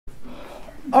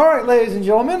All right, ladies and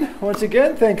gentlemen, once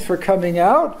again, thanks for coming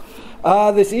out.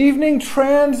 This evening,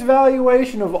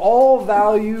 transvaluation of all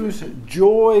values,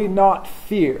 joy, not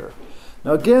fear.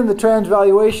 Now again, the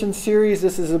transvaluation series,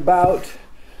 this is about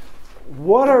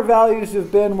what our values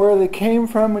have been, where they came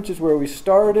from, which is where we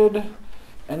started.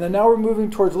 And then now we're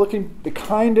moving towards looking at the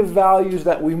kind of values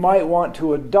that we might want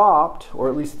to adopt, or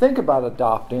at least think about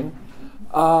adopting,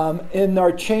 in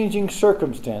our changing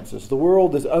circumstances. The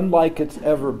world is unlike it's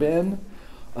ever been.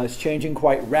 It's changing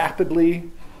quite rapidly.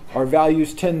 Our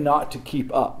values tend not to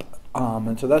keep up.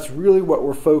 And so that's really what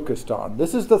we're focused on.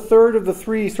 This is the third of the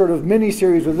three sort of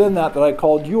mini-series within that I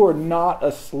called You Are Not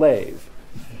a Slave.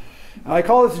 And I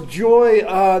call this joy,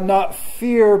 not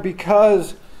fear,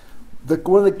 because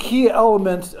one of the key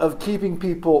elements of keeping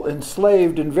people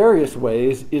enslaved in various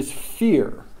ways is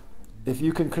fear. If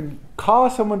you can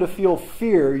cause someone to feel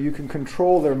fear, you can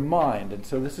control their mind. And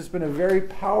so this has been a very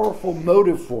powerful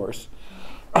motive force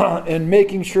in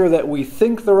making sure that we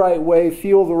think the right way,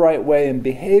 feel the right way, and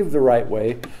behave the right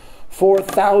way for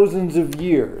thousands of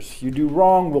years. You do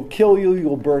wrong, we'll kill you,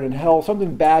 you'll burn in hell,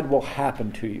 something bad will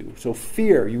happen to you. So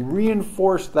fear, you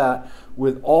reinforce that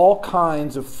with all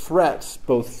kinds of threats,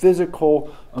 both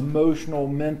physical, emotional,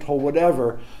 mental,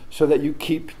 whatever, so that you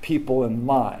keep people in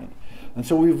line. And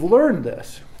so we've learned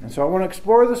this. And so I want to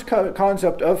explore this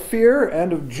concept of fear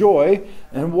and of joy,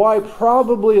 and why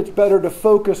probably it's better to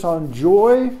focus on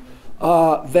joy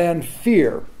than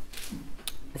fear.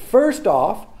 First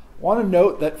off, I want to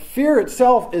note that fear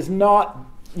itself is not,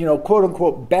 quote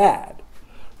unquote, bad,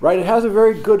 right? It has a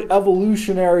very good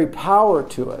evolutionary power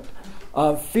to it.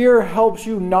 Fear helps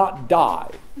you not die,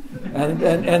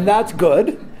 and that's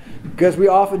good, because we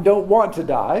often don't want to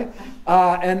die.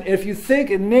 And if you think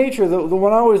in nature, the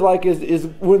one I always like is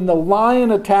when the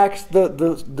lion attacks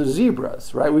the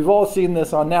zebras, right? We've all seen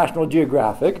this on National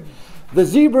Geographic. The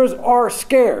zebras are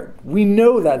scared. We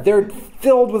know that. They're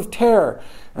filled with terror.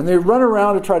 And they run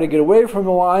around to try to get away from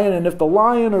the lion. And if the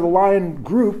lion or the lion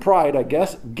group, pride, I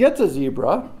guess, gets a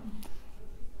zebra,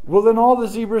 well, then all the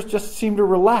zebras just seem to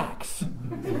relax,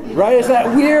 right? It's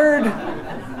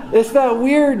that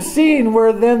weird scene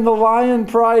where then the lion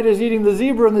pride is eating the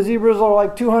zebra, and the zebras are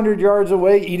like 200 yards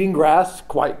away eating grass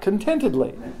quite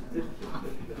contentedly.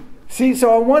 See,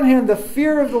 so on one hand, the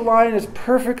fear of the lion is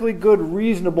perfectly good,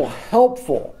 reasonable,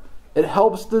 helpful. It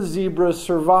helps the zebras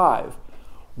survive.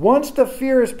 Once the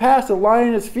fear is past, the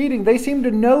lion is feeding. They seem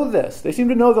to know this. They seem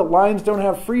to know that lions don't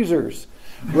have freezers,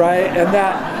 right? And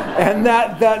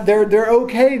that they're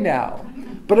okay now.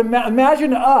 But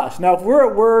imagine us. Now, if we're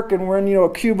at work and we're in a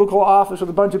cubicle office with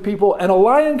a bunch of people and a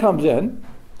lion comes in,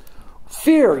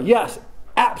 fear, yes,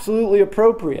 absolutely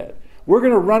appropriate. We're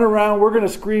going to run around, we're going to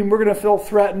scream, we're going to feel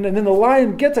threatened, and then the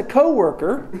lion gets a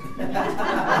coworker,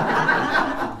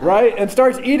 right, and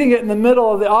starts eating it in the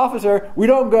middle of the officer. We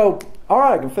don't go, all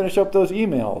right, I can finish up those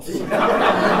emails,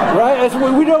 right?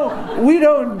 We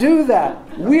don't do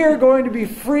that. We are going to be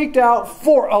freaked out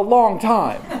for a long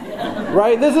time,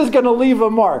 right? This is going to leave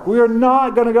a mark. We are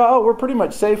not going to go, oh, we're pretty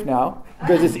much safe now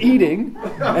because it's eating,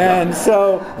 and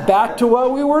so back to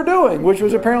what we were doing, which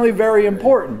was apparently very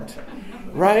important,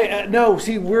 right? No,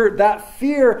 see, that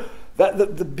fear, that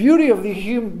the beauty of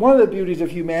one of the beauties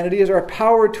of humanity is our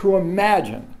power to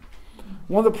imagine.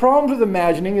 One of the problems with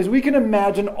imagining is we can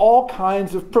imagine all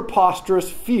kinds of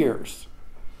preposterous fears.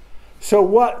 So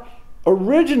what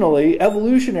originally,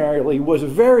 evolutionarily, was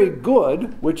very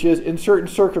good, which is in certain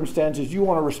circumstances you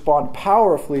want to respond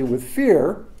powerfully with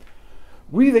fear,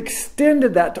 we've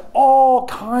extended that to all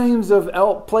kinds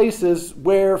of places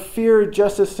where fear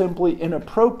just is simply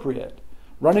inappropriate.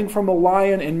 Running from a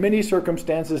lion in many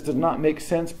circumstances does not make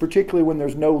sense, particularly when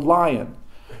there's no lion.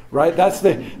 Right? That's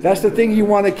the thing you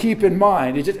want to keep in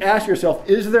mind. You just ask yourself,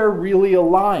 is there really a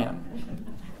lion?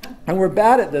 And we're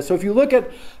bad at this. So if you look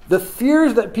at the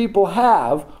fears that people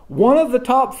have, one of the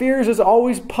top fears is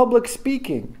always public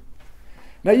speaking.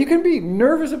 Now you can be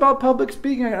nervous about public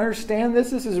speaking. I understand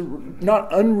this. This is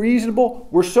not unreasonable.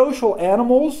 We're social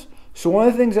animals. So one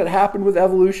of the things that happened with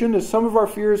evolution is some of our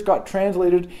fears got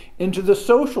translated into the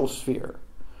social sphere.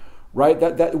 Right,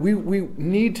 that we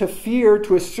need to fear,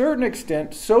 to a certain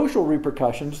extent, social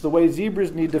repercussions, the way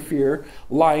zebras need to fear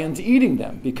lions eating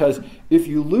them. Because if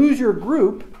you lose your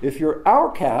group, if you're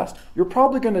outcast, you're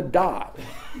probably going to die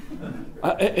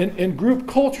in group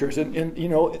cultures.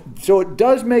 So it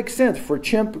does make sense for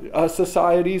chimp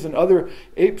societies and other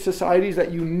ape societies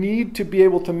that you need to be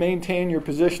able to maintain your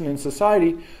position in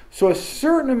society. So a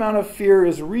certain amount of fear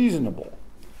is reasonable.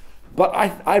 But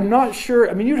I'm not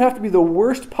sure, you'd have to be the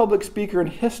worst public speaker in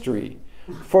history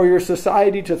for your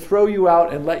society to throw you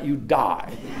out and let you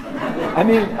die. I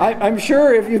mean, I'm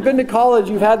sure if you've been to college,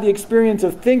 you've had the experience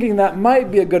of thinking that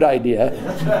might be a good idea,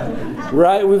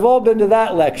 right? We've all been to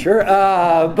that lecture.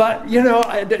 But, you know,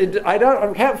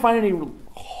 I can't find any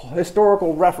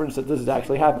historical reference that this has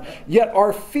actually happened. Yet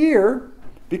our fear,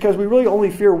 because we really only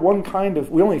feel one kind of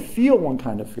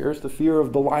fear, it's the fear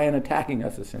of the lion attacking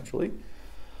us, essentially.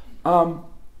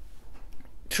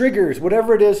 Triggers,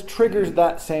 whatever it is, triggers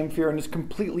that same fear and is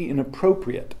completely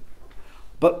inappropriate.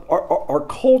 But our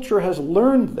culture has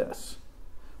learned this.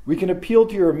 We can appeal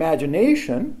to your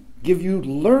imagination, give you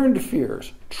learned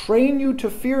fears, train you to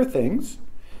fear things,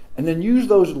 and then use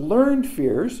those learned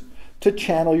fears to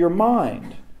channel your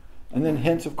mind. And then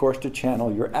hence, of course, to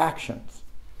channel your actions.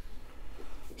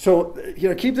 So, you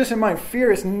know, keep this in mind.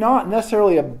 Fear is not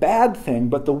necessarily a bad thing,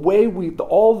 but the way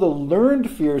all the learned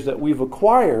fears that we've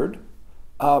acquired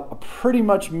pretty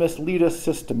much mislead us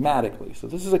systematically. So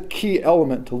this is a key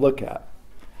element to look at.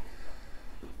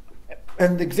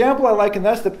 And the example I like, and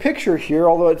that's the picture here,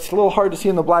 although it's a little hard to see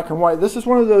in the black and white. This is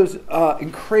one of those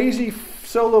crazy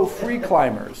solo free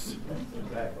climbers.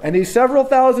 And he's several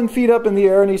thousand feet up in the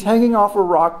air, and he's hanging off a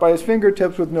rock by his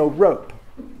fingertips with no rope.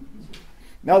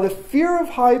 Now, the fear of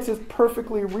heights is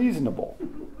perfectly reasonable.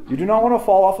 You do not want to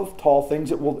fall off of tall things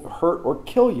that will hurt or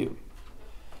kill you.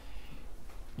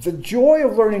 The joy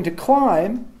of learning to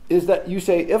climb is that you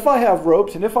say, if I have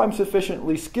ropes and if I'm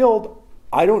sufficiently skilled,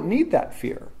 I don't need that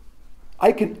fear.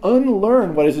 I can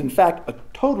unlearn what is in fact a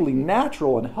totally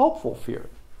natural and helpful fear.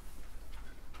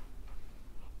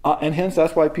 And hence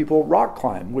that's why people rock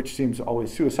climb, which seems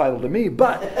always suicidal to me,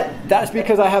 but that's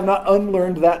because I have not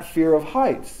unlearned that fear of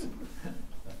heights.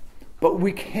 But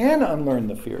we can unlearn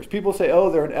the fears. People say,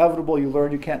 oh, they're inevitable, you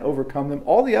learn, you can't overcome them.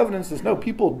 All the evidence is no,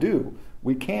 people do.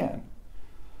 We can.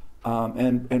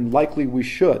 And likely we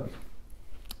should.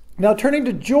 Now, turning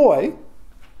to joy,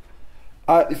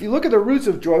 if you look at the roots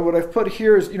of joy, what I've put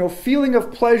here is, feeling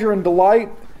of pleasure and delight,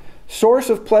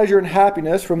 source of pleasure and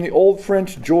happiness, from the Old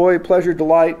French joy, pleasure,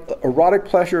 delight, erotic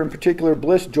pleasure in particular,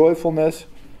 bliss, joyfulness.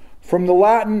 From the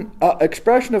Latin,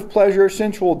 expression of pleasure,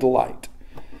 sensual delight.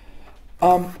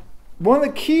 One of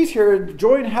the keys here,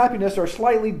 joy and happiness are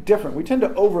slightly different. We tend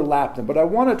to overlap them, but I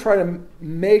want to try to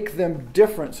make them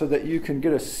different so that you can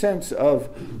get a sense of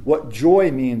what joy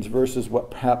means versus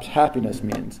what perhaps happiness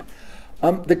means.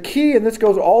 The key, and this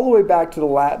goes all the way back to the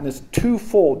Latin, is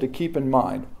twofold to keep in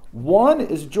mind. One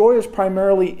is joy is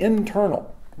primarily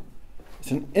internal.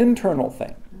 It's an internal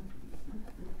thing.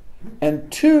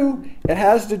 And two, it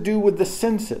has to do with the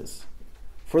senses.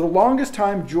 For the longest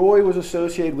time, joy was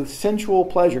associated with sensual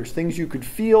pleasures, things you could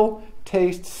feel,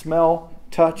 taste, smell,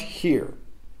 touch, hear.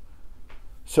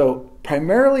 So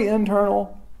primarily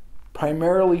internal,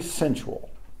 primarily sensual.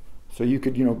 So you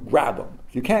could, grab them.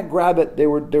 If you can't grab it, they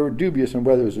were dubious on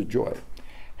whether it was a joy.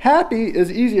 Happy is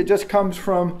easy. It just comes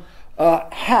from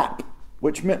hap,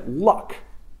 which meant luck,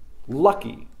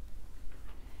 lucky.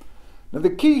 Now the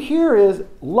key here is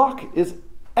luck is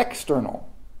external.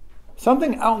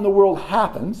 Something out in the world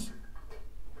happens,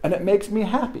 and it makes me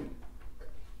happy.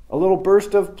 A little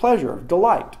burst of pleasure, of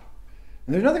delight.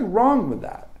 And there's nothing wrong with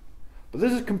that. But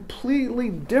this is completely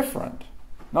different.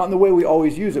 Not in the way we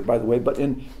always use it, by the way, but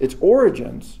in its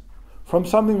origins from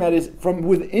something that is from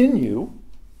within you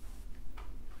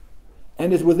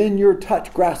and is within your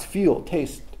touch, grasp, feel,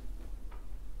 taste.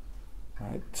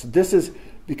 Right? So this is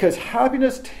because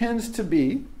happiness tends to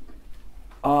be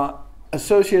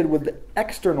associated with the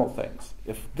external things.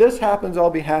 If this happens, I'll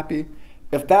be happy.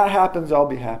 If that happens, I'll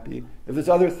be happy. If this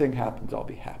other thing happens, I'll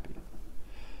be happy.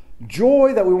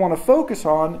 Joy that we want to focus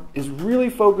on is really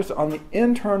focused on the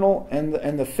internal and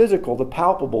the physical, the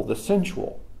palpable, the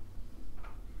sensual,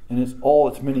 in all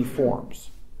its many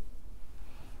forms.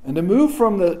 And to move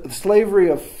from the slavery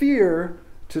of fear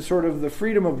to sort of the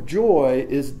freedom of joy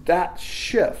is that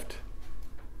shift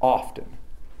often.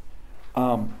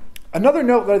 Another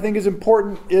note that I think is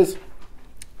important is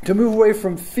to move away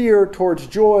from fear towards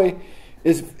joy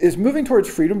is moving towards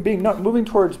freedom,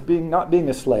 not being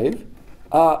a slave.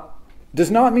 Does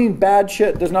not mean bad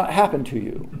shit does not happen to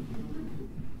you.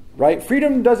 Right?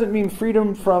 Freedom doesn't mean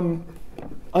freedom from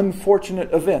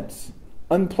unfortunate events,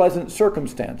 unpleasant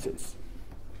circumstances.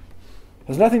 It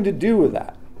has nothing to do with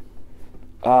that.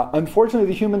 Unfortunately,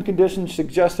 the human condition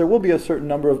suggests there will be a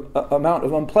certain amount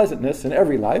of unpleasantness in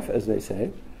every life, as they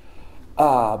say.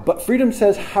 But freedom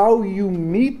says how you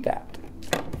meet that.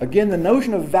 Again, the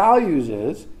notion of values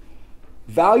is,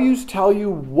 values tell you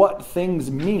what things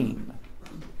mean.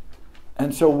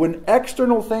 And so when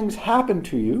external things happen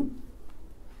to you,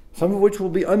 some of which will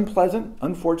be unpleasant,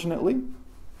 unfortunately,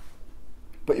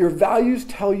 but your values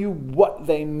tell you what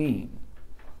they mean.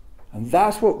 And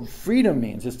that's what freedom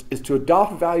means, is to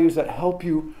adopt values that help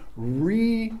you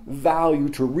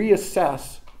revalue, to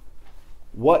reassess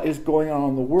what is going on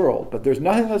in the world. But there's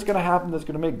nothing that's going to happen that's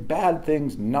going to make bad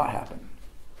things not happen.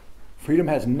 Freedom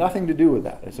has nothing to do with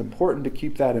that. It's important to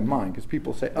keep that in mind, because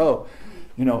people say, oh,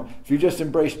 if you just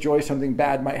embrace joy, something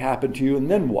bad might happen to you, and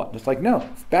then what? It's like, no,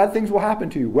 bad things will happen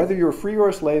to you. Whether you're free or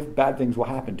a slave, bad things will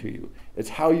happen to you. It's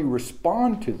how you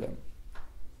respond to them.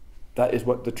 That is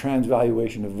what the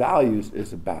transvaluation of values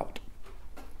is about.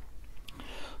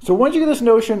 So once you get this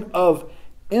notion of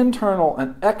internal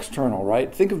and external,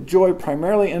 right? Think of joy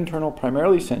primarily internal,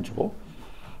 primarily sensual.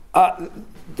 The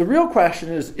real question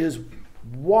is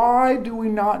why do we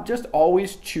not just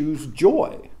always choose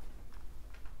joy?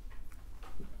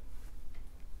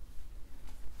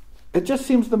 It just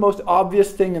seems the most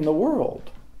obvious thing in the world,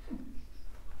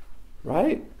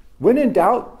 right? When in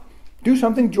doubt, do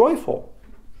something joyful.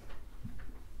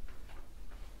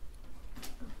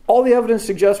 All the evidence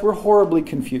suggests we're horribly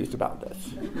confused about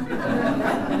this.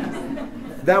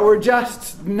 That we're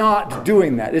just not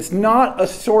doing that. It's not a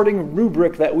sorting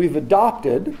rubric that we've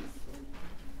adopted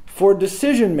for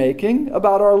decision making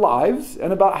about our lives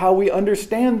and about how we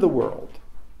understand the world.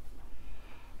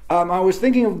 I was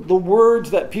thinking of the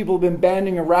words that people have been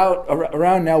banding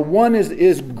around now. One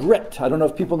is grit. I don't know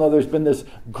if people know there's been this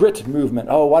grit movement.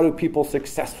 Oh, why do people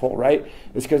successful, right?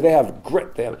 It's because they have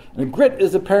grit. And grit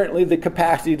is apparently the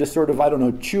capacity to sort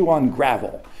of, chew on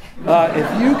gravel.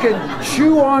 If you can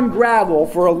chew on gravel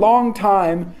for a long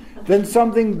time, then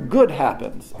something good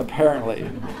happens,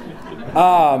 apparently.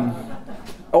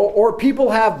 Or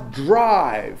people have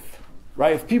drive,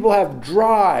 right? If people have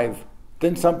drive,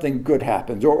 then something good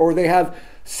happens. Or they have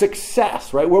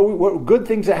success, right? What good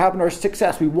things that happen are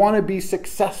success. We want to be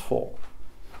successful.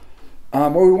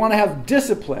 Or we want to have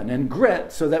discipline and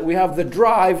grit so that we have the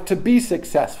drive to be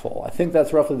successful. I think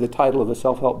that's roughly the title of the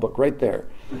self-help book right there.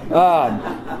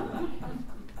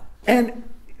 And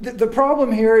the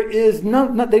problem here is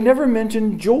they never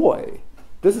mention joy.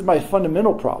 This is my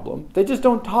fundamental problem. They just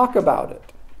don't talk about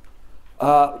it.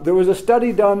 There was a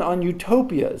study done on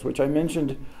utopias, which I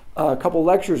mentioned a couple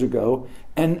lectures ago,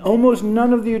 and almost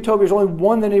none of the utopias, only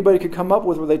one that anybody could come up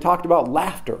with, where they talked about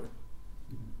laughter.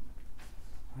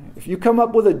 If you come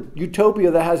up with a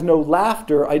utopia that has no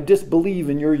laughter, I disbelieve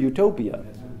in your utopia.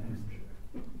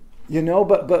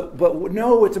 But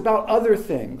no, it's about other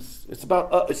things. It's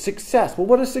about success. Well,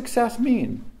 what does success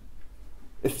mean?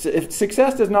 If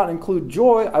success does not include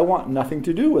joy, I want nothing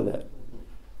to do with it.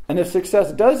 And if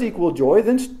success does equal joy,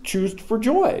 then choose for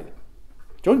joy.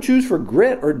 Don't choose for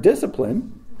grit or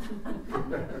discipline,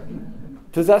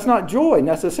 because that's not joy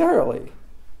necessarily.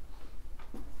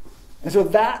 And so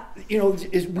that,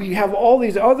 is we have all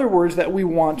these other words that we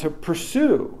want to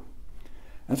pursue.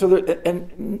 And so,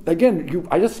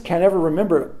 I just can't ever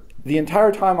remember the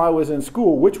entire time I was in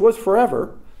school, which was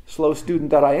forever, slow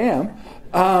student that I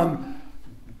am,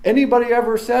 anybody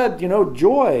ever said,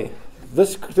 joy.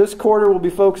 This quarter will be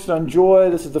focused on joy.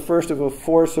 This is the first of a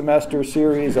 4-semester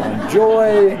series on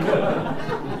joy.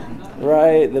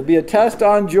 Right? There'll be a test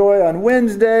on joy on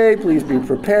Wednesday. Please be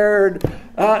prepared.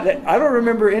 I don't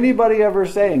remember anybody ever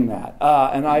saying that.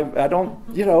 And I don't,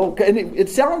 and it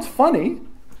sounds funny,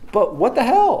 but what the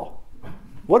hell?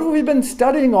 What have we been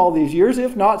studying all these years,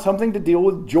 if not something to deal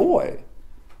with joy?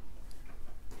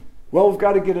 Well, we've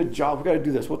got to get a job. We've got to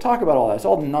do this. We'll talk about all that. It's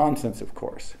all nonsense, of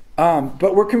course.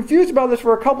 But we're confused about this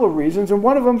for a couple of reasons. And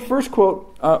one of them, first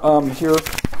quote here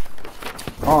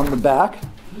on the back.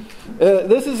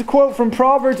 This is a quote from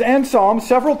Proverbs and Psalms,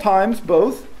 several times,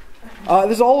 both.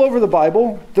 This is all over the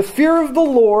Bible. The fear of the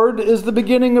Lord is the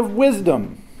beginning of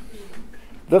wisdom.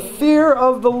 The fear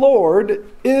of the Lord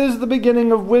is the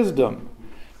beginning of wisdom.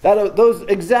 Those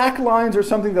exact lines are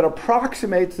something that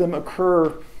approximates them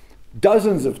occur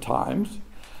dozens of times.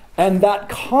 And that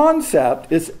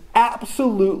concept is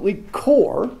absolutely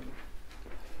core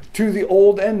to the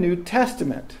Old and New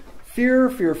Testament. Fear,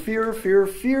 fear, fear, fear,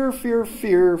 fear, fear,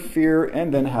 fear, fear,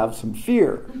 and then have some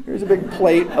fear. Here's a big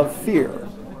plate of fear.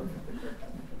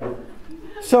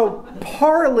 So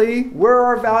partly where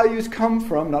our values come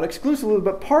from, not exclusively,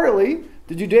 but partly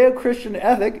the Judeo-Christian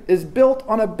ethic is built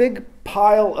on a big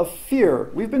pile of fear.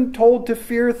 We've been told to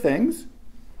fear things.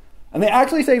 And they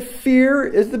actually say fear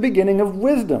is the beginning of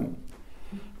wisdom.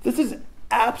 This is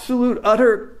absolute,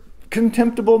 utter,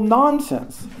 contemptible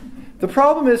nonsense. The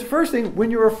problem is, first thing,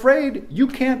 when you're afraid, you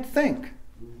can't think.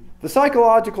 The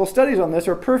psychological studies on this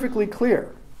are perfectly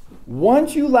clear.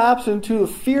 Once you lapse into a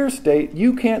fear state,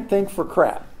 you can't think for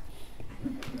crap.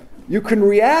 You can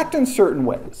react in certain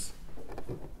ways.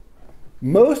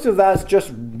 Most of that's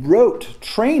just rote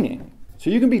training. So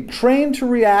you can be trained to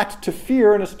react to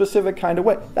fear in a specific kind of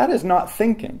way. That is not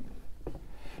thinking.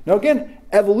 Now again,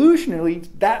 evolutionarily,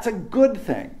 that's a good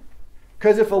thing.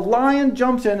 Because if a lion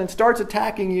jumps in and starts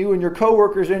attacking you and your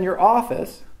coworkers in your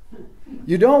office,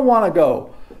 you don't want to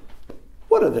go,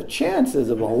 what are the chances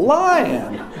of a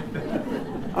lion?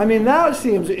 I mean, that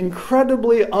seems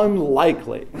incredibly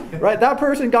unlikely, right? That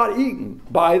person got eaten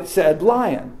by said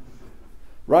lion,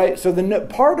 right? So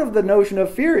part of the notion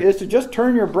of fear is to just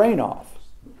turn your brain off.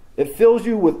 It fills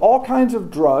you with all kinds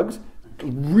of drugs,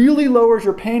 really lowers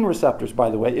your pain receptors, by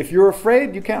the way. If you're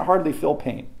afraid, you can't hardly feel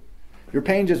pain. Your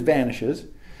pain just vanishes.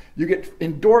 You get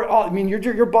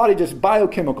your body just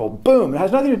biochemical, boom. It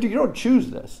has nothing to do, you don't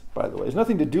choose this, by the way. It's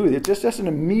nothing to do with it. It's just an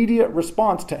immediate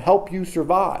response to help you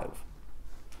survive.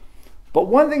 But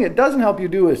one thing it doesn't help you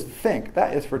do is think.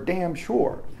 That is for damn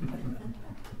sure.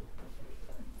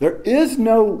 There is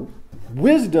no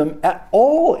wisdom at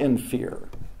all in fear.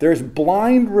 There's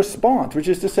blind response, which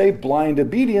is to say blind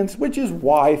obedience, which is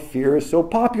why fear is so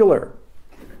popular.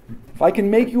 If I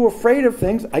can make you afraid of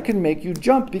things, I can make you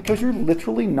jump because you're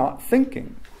literally not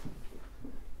thinking.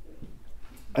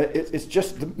 It's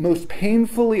just the most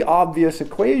painfully obvious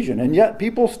equation, and yet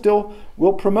people still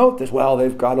will promote this. Well,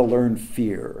 they've got to learn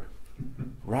fear.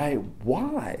 Right?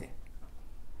 Why?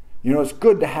 You know, it's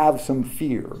good to have some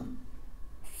fear.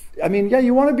 I mean, yeah,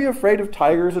 you want to be afraid of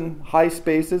tigers and high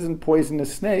spaces and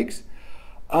poisonous snakes,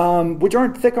 which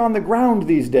aren't thick on the ground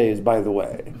these days, by the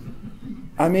way.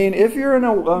 I mean, if you're in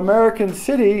an American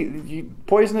city,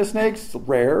 poisonous snakes,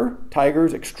 rare.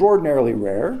 Tigers, extraordinarily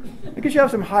rare. Because you have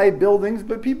some high buildings,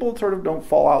 but people sort of don't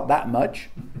fall out that much.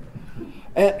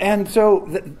 And so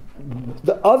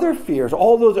the other fears,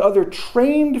 all those other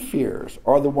trained fears,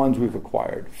 are the ones we've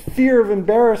acquired. Fear of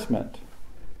embarrassment.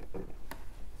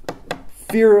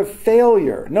 Fear of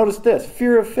failure. Notice this.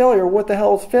 Fear of failure. What the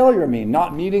hell does failure mean?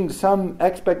 Not meeting some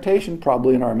expectation,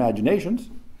 probably in our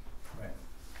imaginations.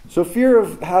 So fear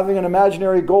of having an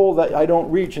imaginary goal that I don't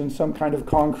reach in some kind of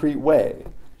concrete way.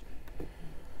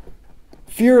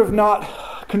 Fear of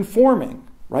not conforming,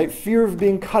 right? Fear of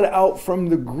being cut out from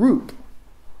the group.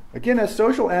 Again, as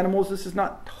social animals, this is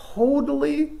not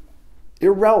totally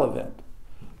irrelevant.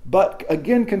 But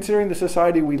again, considering the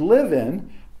society we live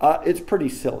in, it's pretty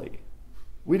silly.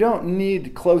 We don't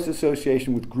need close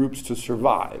association with groups to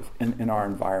survive in our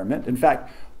environment. In fact,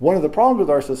 one of the problems with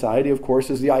our society, of course,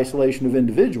 is the isolation of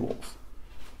individuals,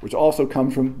 which also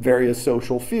comes from various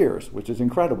social fears, which is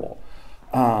incredible,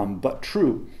 but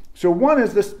true. So one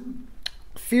is this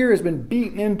fear has been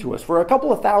beaten into us for a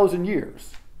couple of 1,000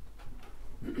 years.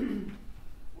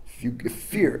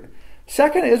 Fear.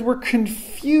 Second is we're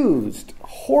confused,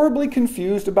 horribly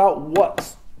confused about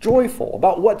what's joyful,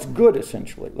 about what's good,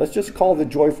 essentially. Let's just call the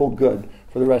joyful good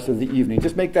for the rest of the evening.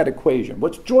 Just make that equation.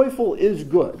 What's joyful is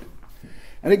good.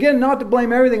 And again, not to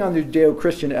blame everything on the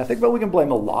Judeo-Christian ethic, but we can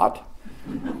blame a lot.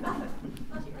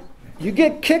 You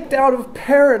get kicked out of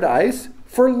paradise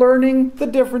for learning the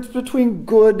difference between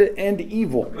good and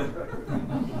evil.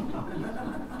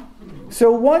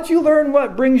 So once you learn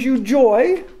what brings you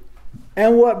joy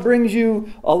and what brings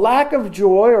you a lack of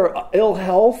joy or ill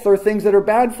health or things that are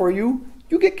bad for you,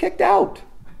 you get kicked out.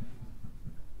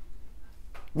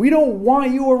 We don't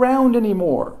want you around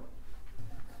anymore.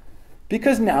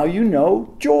 Because now you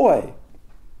know joy.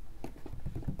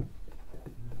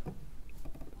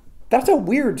 That's a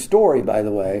weird story, by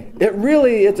the way.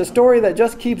 It's a story that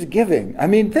just keeps giving. I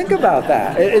mean, think about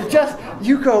that. It just,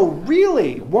 you go,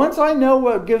 really? Once I know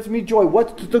what gives me joy,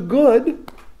 what's the good?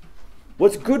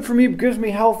 What's good for me gives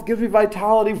me health, gives me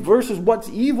vitality, versus what's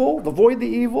evil, avoid the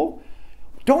evil.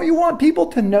 Don't you want people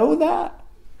to know that?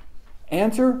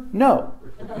 Answer, no.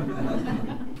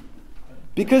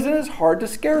 Because it is hard to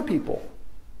scare people.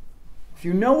 If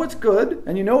you know what's good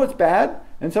and you know what's bad,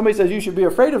 and somebody says you should be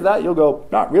afraid of that, you'll go,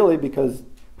 not really, because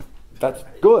that's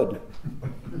good.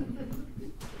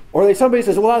 Or somebody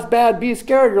says, well, that's bad, be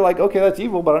scared. You're like, okay, that's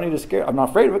evil, but I don't need to scare. I'm not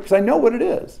afraid of it because I know what it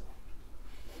is.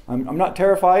 I'm not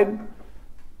terrified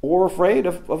or afraid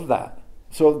of that.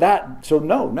 So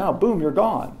no, now, boom, you're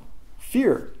gone.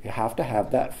 Fear. You have to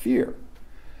have that fear.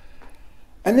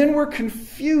 And then we're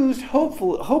confused,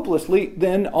 hopelessly,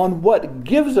 then on what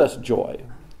gives us joy.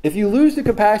 If you lose the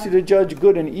capacity to judge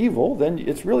good and evil, then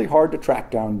it's really hard to track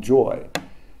down joy.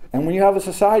 And when you have a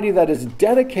society that is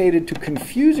dedicated to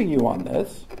confusing you on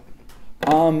this,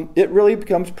 it really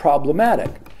becomes problematic.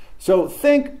 So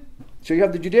you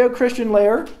have the Judeo-Christian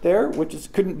layer there,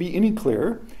 which couldn't be any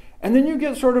clearer, and then you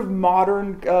get sort of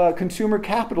modern consumer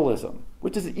capitalism,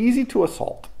 which is easy to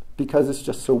assault because it's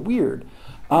just so weird.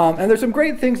 And there's some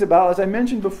great things about, as I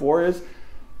mentioned before, is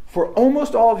For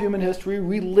almost all of human history,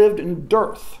 we lived in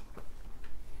dearth.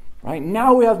 Right?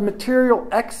 Now we have material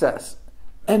excess,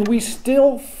 and we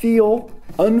still feel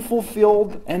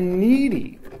unfulfilled and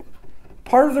needy.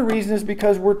 Part of the reason is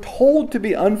because we're told to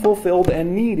be unfulfilled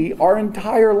and needy our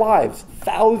entire lives,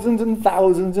 thousands and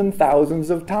thousands and thousands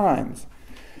of times.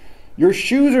 Your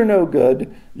shoes are no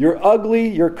good, you're ugly,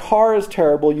 your car is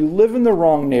terrible, you live in the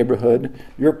wrong neighborhood,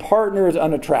 your partner is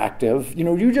unattractive.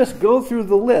 You just go through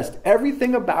the list.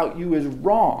 Everything about you is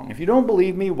wrong. If you don't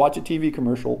believe me, watch a TV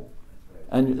commercial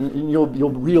and you'll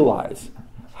realize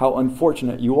how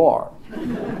unfortunate you are.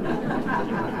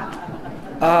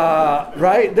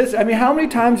 Right? How many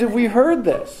times have we heard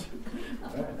this?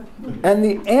 And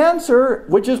the answer,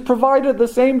 which is provided at the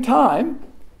same time,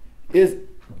 is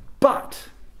but.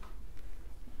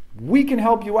 We can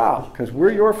help you out because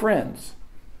we're your friends.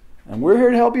 And we're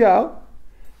here to help you out.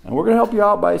 And we're going to help you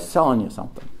out by selling you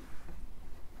something.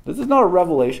 This is not a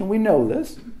revelation. We know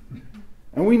this.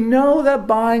 And we know that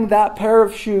buying that pair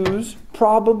of shoes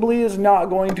probably is not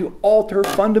going to alter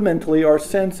fundamentally our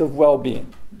sense of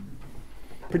well-being.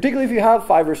 Particularly if you have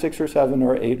 5 or 6 or 7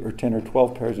 or 8 or 10 or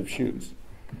 12 pairs of shoes.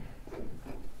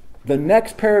 The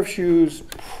next pair of shoes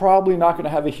probably not going to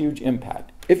have a huge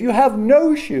impact. If you have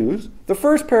no shoes, the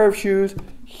first pair of shoes,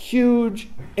 huge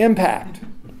impact.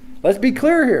 Let's be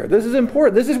clear here. This is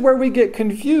important. This is where we get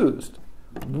confused.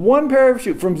 One pair of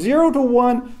shoes, from 0 to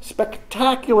 1,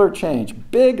 spectacular change,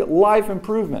 big life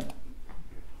improvement.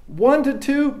 1 to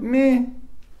 2, meh.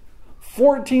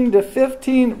 14 to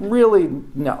 15, really,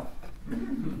 no.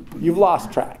 You've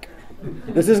lost track.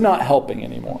 This is not helping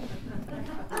anymore.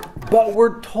 But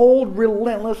we're told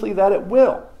relentlessly that it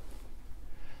will.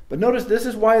 But notice this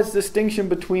is why it's distinction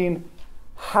between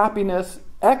happiness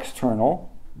external,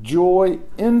 joy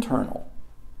internal.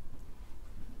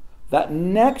 That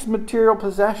next material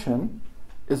possession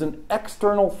is an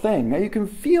external thing. Now you can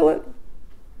feel it,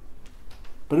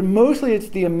 but mostly it's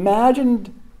the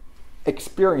imagined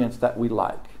experience that we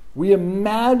like. We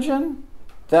imagine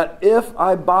that if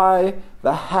I buy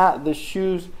the hat, the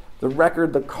shoes, the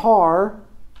record, the car,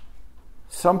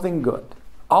 something good,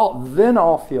 then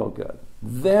I'll feel good.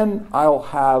 Then I'll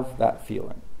have that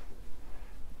feeling.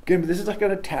 Again, this is like an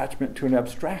attachment to an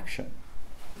abstraction.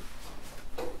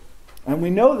 And we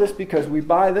know this because we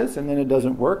buy this and then it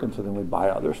doesn't work, and so then we buy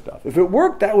other stuff. If it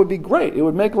worked, that would be great. It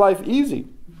would make life easy.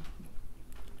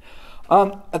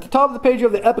 At the top of the page you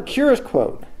have the Epicurus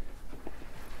quote.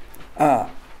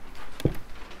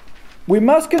 We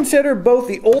must consider both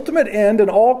the ultimate end and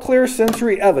all clear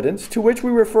sensory evidence to which we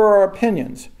refer our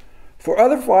opinions. For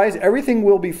otherwise, everything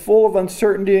will be full of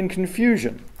uncertainty and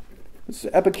confusion. This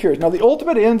is Epicurus. Now, the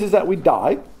ultimate end is that we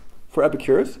die, for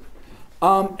Epicurus.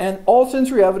 And all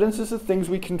sensory evidence is the things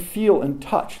we can feel and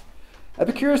touch.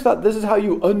 Epicurus thought this is how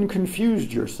you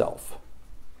unconfused yourself.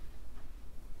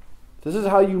 This is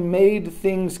how you made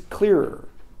things clearer.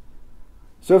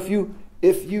 So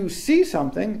if you see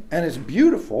something and it's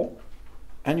beautiful,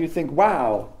 and you think,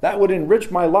 wow, that would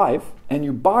enrich my life, and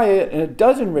you buy it and it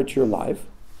does enrich your life,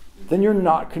 then you're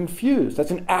not confused.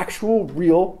 That's an actual,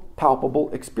 real,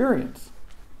 palpable experience.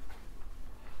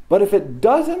 But if it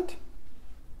doesn't,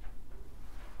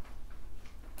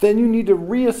 then you need to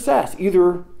reassess.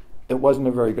 Either it wasn't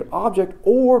a very good object,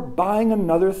 or buying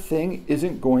another thing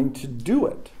isn't going to do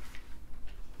it.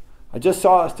 I just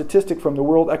saw a statistic from the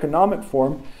World Economic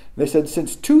Forum. They said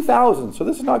since 2000, so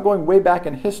this is not going way back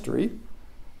in history,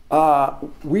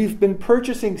 we've been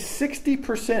purchasing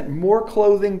 60% more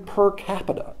clothing per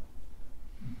capita.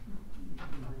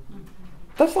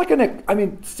 That's like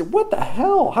what the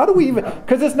hell? How do we even...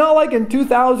 Because it's not like in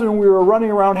 2000 we were running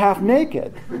around half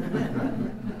naked.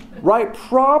 Right?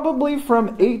 Probably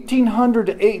from 1800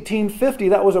 to 1850,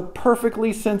 that was a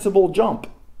perfectly sensible jump.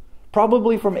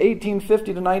 Probably from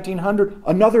 1850 to 1900,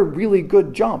 another really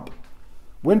good jump.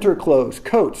 Winter clothes,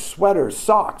 coats, sweaters,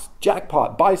 socks,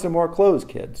 jackpot, buy some more clothes,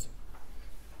 kids.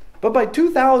 But by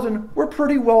 2000, we're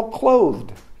pretty well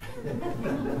clothed.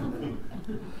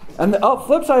 And the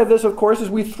flip side of this, of course, is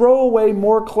we throw away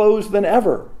more clothes than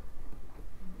ever.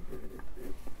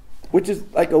 Which is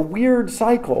like a weird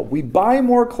cycle. We buy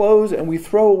more clothes and we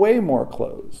throw away more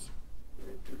clothes.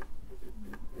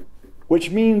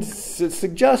 Which means it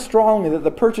suggests strongly that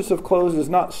the purchase of clothes is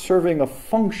not serving a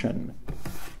function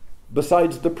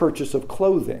besides the purchase of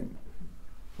clothing.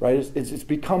 Right? It's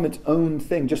become its own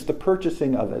thing. Just the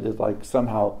purchasing of it is like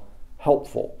somehow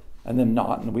helpful, and then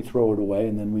not, and we throw it away,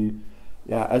 and then we,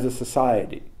 as a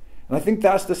society. And I think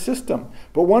that's the system.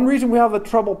 But one reason we have a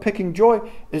trouble picking joy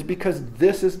is because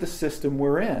this is the system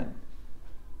we're in.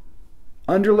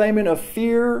 Underlayment of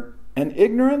fear and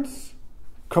ignorance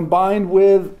combined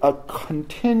with a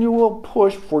continual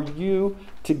push for you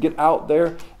to get out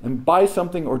there and buy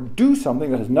something or do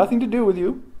something that has nothing to do with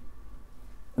you,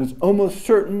 and it's almost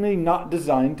certainly not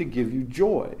designed to give you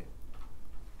joy.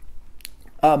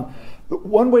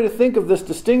 One way to think of this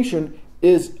distinction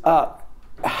is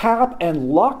hap and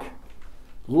luck.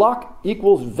 Luck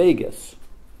equals Vegas,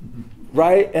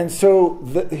 right? And so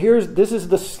this is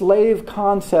the slave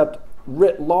concept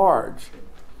writ large.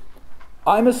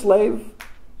 I'm a slave.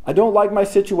 I don't like my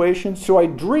situation, so I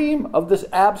dream of this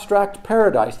abstract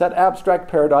paradise. That abstract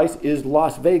paradise is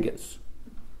Las Vegas,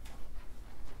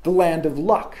 the land of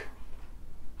luck,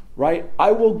 right?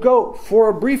 I will go for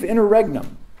a brief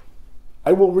interregnum.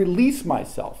 I will release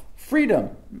myself.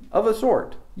 Freedom of a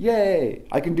sort. Yay.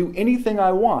 I can do anything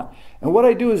I want. And what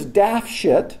I do is daft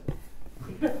shit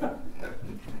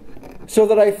so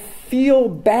that I feel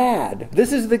bad.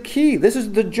 This is the key. This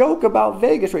is the joke about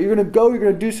Vegas, right? You're going to go, you're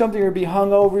going to do something, you're going to be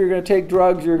hungover, you're going to take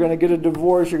drugs, you're going to get a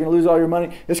divorce, you're going to lose all your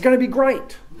money. It's going to be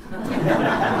great.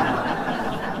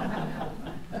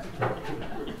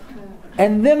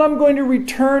 And then I'm going to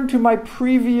return to my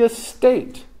previous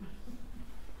state.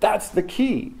 That's the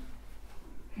key.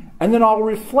 And then I'll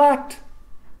reflect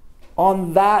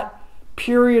on that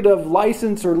period of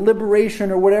license or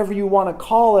liberation or whatever you want to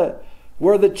call it,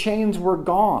 where the chains were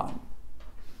gone.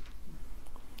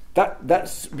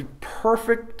 That's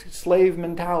perfect slave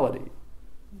mentality.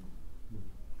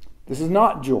 This is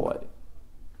not joy.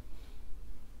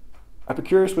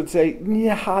 Epicurus would say,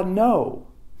 yeah, no.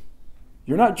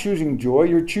 You're not choosing joy,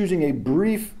 you're choosing a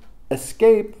brief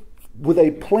escape with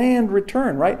a planned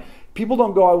return, right? People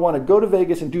don't go, I want to go to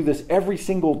Vegas and do this every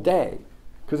single day.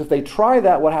 Because if they try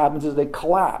that, what happens is they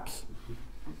collapse.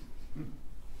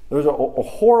 There's a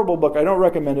horrible book, I don't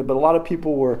recommend it, but a lot of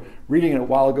people were reading it a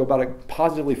while ago about a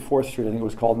Positively 4th Street, I think it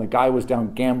was called, and the guy was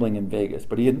down gambling in Vegas,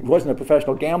 but he wasn't a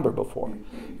professional gambler before.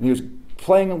 And he was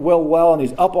playing well, and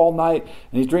he's up all night, and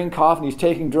he's drinking coffee, and he's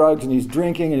taking drugs, and he's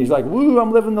drinking, and he's like, woo,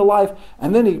 I'm living the life.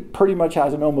 And then he pretty much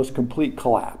has an almost complete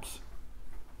collapse.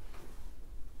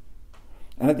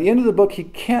 And at the end of the book, he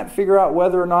can't figure out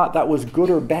whether or not that was good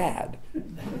or bad.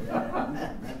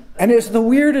 And it's the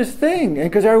weirdest thing. And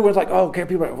because everyone's like, oh, okay,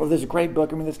 people are like, well, this is a great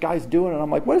book. I mean, this guy's doing it. And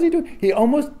I'm like, what is he doing? He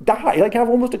almost died. Like, have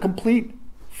almost a complete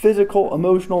physical,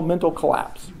 emotional, mental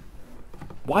collapse.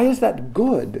 Why is that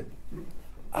good?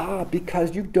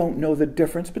 Because you don't know the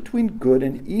difference between good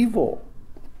and evil.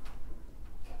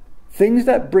 Things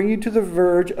that bring you to the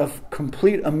verge of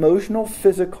complete emotional,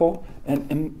 physical,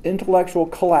 and intellectual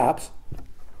collapse,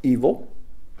 evil.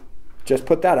 Just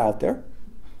put that out there.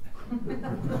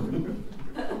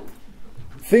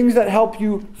 Things that help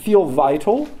you feel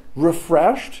vital,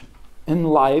 refreshed,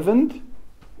 enlivened,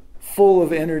 full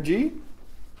of energy,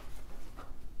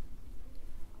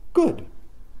 good.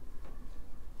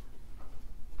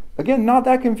 Again, not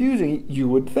that confusing, you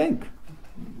would think.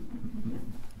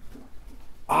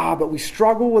 But we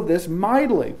struggle with this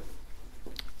mightily.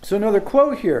 So another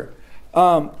quote here.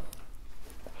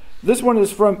 This one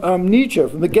is from Nietzsche,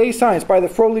 from The Gay Science by the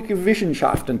Frohliche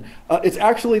Wissenschaften. It's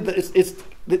actually,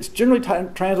 it's generally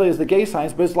translated as the gay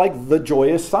science, but it's like the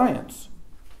joyous science.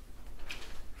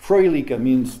 Frohliche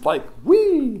means like,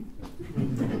 wee.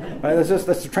 Right, that's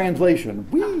the translation.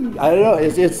 Wee. I don't know.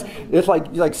 It's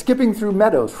like skipping through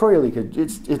meadows. Frohliche.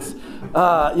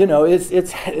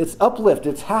 It's uplift.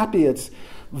 It's happy. It's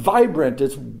vibrant.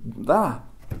 It's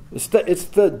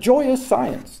the joyous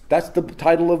science. That's the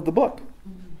title of the book.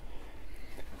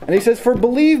 And he says, for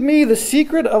believe me, the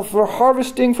secret for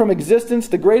harvesting from existence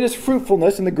the greatest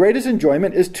fruitfulness and the greatest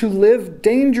enjoyment is to live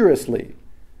dangerously.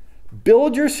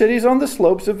 Build your cities on the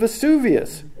slopes of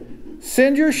Vesuvius.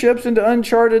 Send your ships into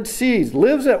uncharted seas.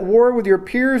 Live at war with your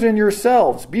peers and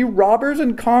yourselves. Be robbers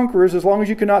and conquerors as long as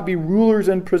you cannot be rulers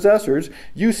and possessors,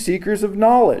 you seekers of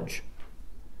knowledge.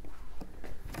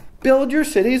 Build your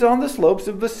cities on the slopes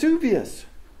of Vesuvius.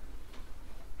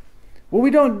 Well, we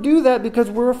don't do that because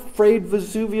we're afraid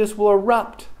Vesuvius will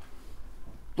erupt.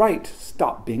 Right,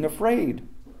 stop being afraid.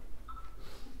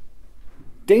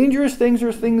 Dangerous things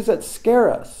are things that scare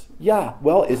us. Yeah,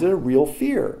 well, is it a real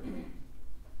fear?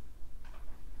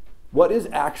 What is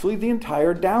actually the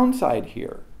entire downside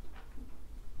here?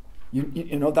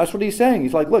 You know, that's what he's saying.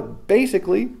 He's like, look,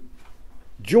 basically,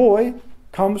 joy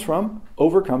comes from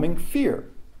overcoming fear.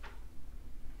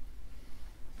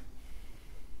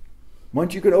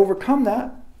 Once you could overcome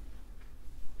that,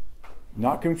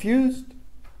 not confused,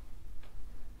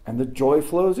 and the joy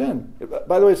flows in.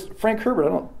 By the way, it's Frank Herbert. I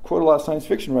don't quote a lot of science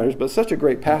fiction writers, but it's such a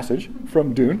great passage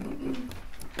from Dune.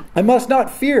 I must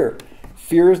not fear.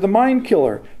 Fear is the mind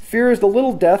killer. Fear is the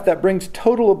little death that brings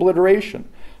total obliteration.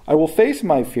 I will face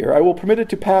my fear. I will permit it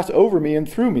to pass over me and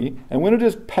through me. And when it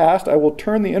is past, I will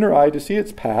turn the inner eye to see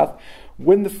its path.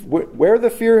 Where the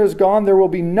fear has gone, there will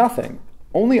be nothing.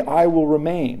 Only I will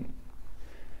remain.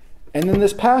 And in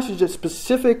this passage, it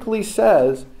specifically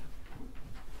says,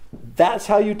 that's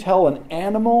how you tell an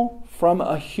animal from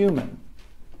a human.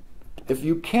 If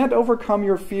you can't overcome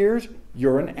your fears,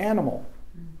 you're an animal.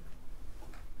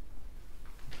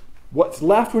 What's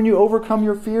left when you overcome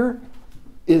your fear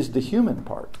is the human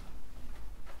part.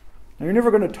 Now, you're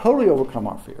never going to totally overcome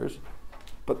our fears,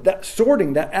 but that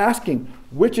sorting, that asking,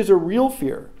 which is a real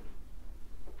fear?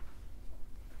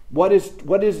 What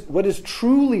is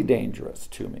truly dangerous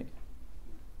to me?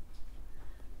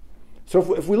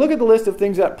 So if we look at the list of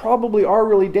things that probably are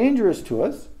really dangerous to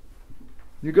us,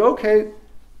 you go, okay,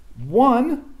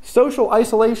 1, social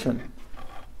isolation.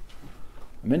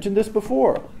 I mentioned this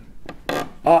before.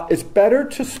 It's better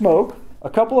to smoke a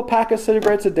couple of packs of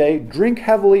cigarettes a day, drink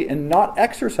heavily, and not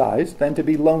exercise than to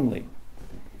be lonely.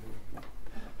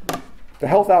 The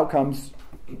health outcomes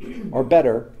are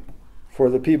better for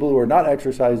the people who are not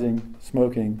exercising,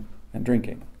 smoking, and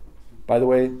drinking. By the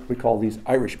way, we call these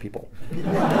Irish people.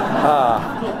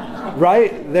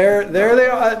 Right? There they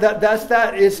are.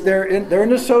 They're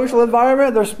in a social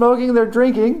environment. They're smoking. They're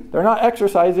drinking. They're not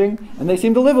exercising, and they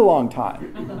seem to live a long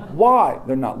time. Why?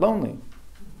 They're not lonely.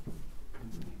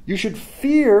 You should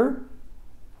fear,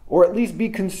 or at least be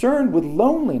concerned with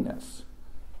loneliness,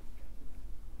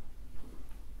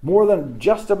 more than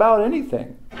just about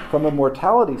anything from a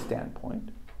mortality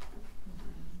standpoint.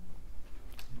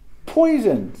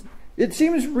 Poison. It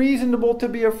seems reasonable to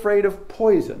be afraid of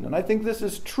poison, and I think this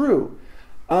is true.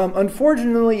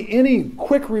 Unfortunately, any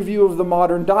quick review of the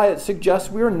modern diet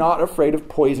suggests we are not afraid of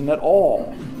poison at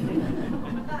all.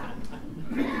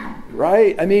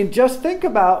 Right? I mean, just think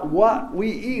about what we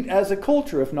eat as a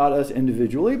culture, if not as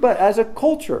individually, but as a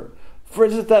culture. For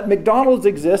instance, that McDonald's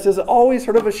exists is always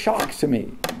sort of a shock to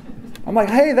me. I'm like,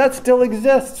 hey, that still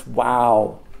exists.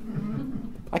 Wow.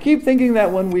 I keep thinking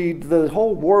that when the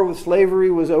whole war with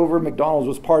slavery was over, McDonald's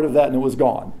was part of that and it was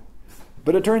gone.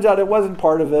 But it turns out it wasn't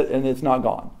part of it and it's not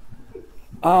gone.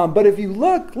 But if you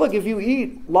look, if you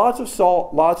eat lots of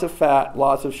salt, lots of fat,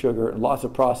 lots of sugar, and lots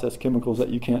of processed chemicals that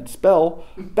you can't spell,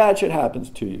 bad shit happens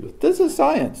to you. This is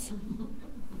science.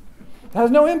 It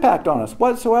has no impact on us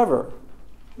whatsoever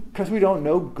because we don't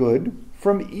know good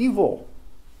from evil.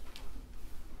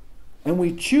 And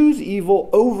we choose evil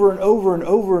over and over and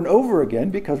over and over again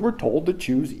because we're told to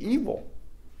choose evil.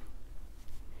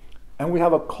 And we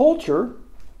have a culture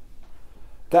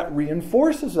that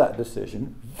reinforces that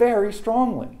decision very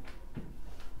strongly.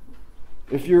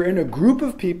 If you're in a group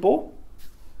of people,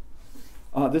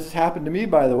 this has happened to me,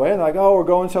 by the way, like, oh, we're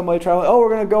going somewhere traveling, oh, we're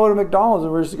going to go to McDonald's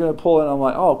and we're just going to pull in. I'm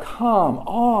like, oh, come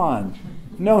on.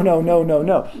 No.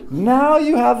 Now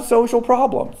you have social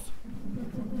problems.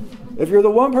 If you're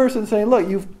the one person saying, look,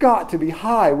 you've got to be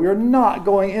high. We are not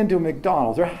going into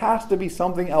McDonald's. There has to be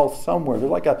something else somewhere.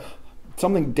 There's like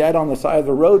something dead on the side of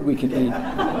the road we can eat.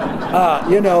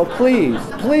 Please.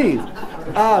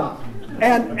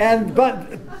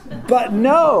 But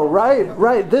no,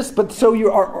 right. But so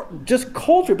you are just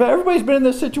culture. But everybody's been in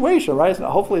this situation, right?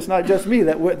 Hopefully it's not just me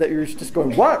that you're just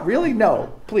going, what? Really?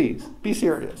 No, please, be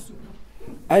serious.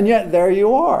 And yet there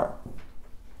you are.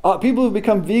 People who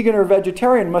become vegan or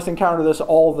vegetarian must encounter this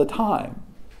all the time,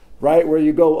 right? Where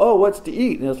you go, oh, what's to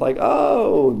eat? And it's like,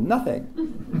 oh,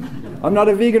 nothing. I'm not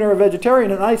a vegan or a vegetarian,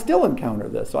 and I still encounter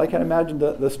this. So I can imagine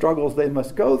the struggles they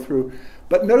must go through.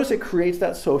 But notice it creates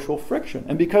that social friction.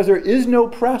 And because there is no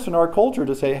press in our culture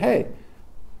to say, hey,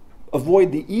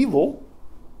 avoid the evil,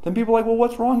 then people are like, well,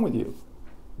 what's wrong with you?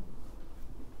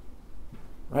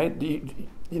 Right? And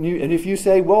if you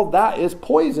say, well, that is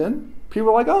poison, people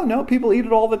are like, oh, no, people eat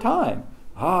it all the time.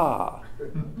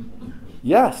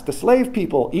 Yes, the slave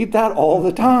people eat that all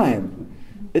the time.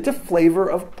 It's a flavor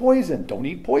of poison. Don't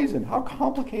eat poison. How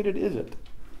complicated is it?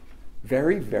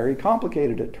 Very, very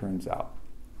complicated, it turns out.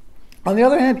 On the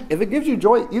other hand, if it gives you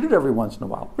joy, eat it every once in a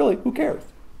while. Really, who cares?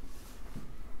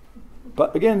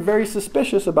 But again, very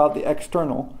suspicious about the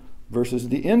external versus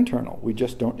the internal. We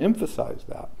just don't emphasize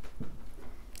that.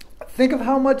 Think of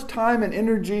how much time and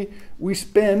energy we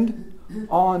spend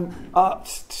on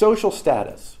social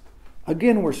status.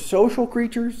 Again, we're social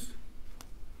creatures.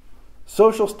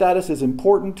 Social status is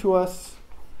important to us,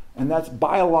 and that's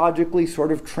biologically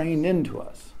sort of trained into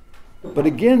us. But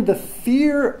again, the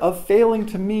fear of failing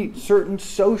to meet certain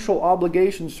social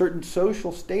obligations, certain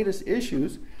social status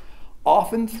issues,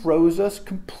 often throws us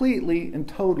completely and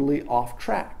totally off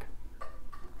track.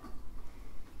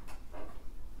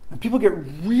 And people get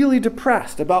really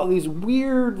depressed about these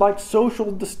weird, like,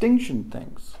 social distinction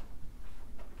things.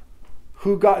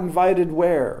 Who got invited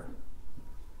where?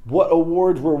 What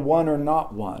awards were won or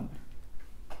not won?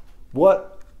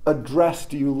 What address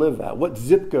do you live at? What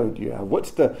zip code do you have?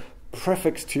 What's the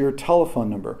prefix to your telephone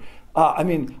number? I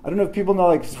don't know if people know,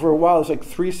 like, for a while, it's like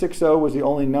 360 was the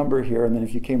only number here, and then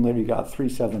if you came later, you got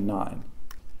 379.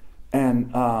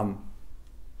 And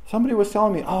somebody was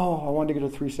telling me, I want to get a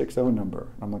 360 number.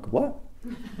 I'm like, what?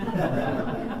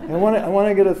 I want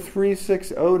to get a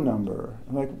 360 number.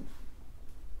 I'm like,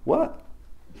 what?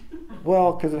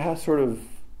 Well, because it has sort of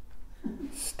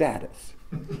status.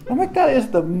 I'm like, that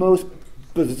is the most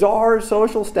bizarre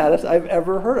social status I've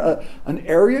ever heard. An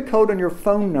area code on your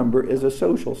phone number is a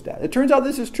social status. It turns out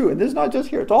this is true, and this is not just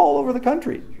here. It's all over the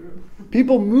country.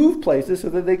 People move places so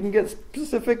that they can get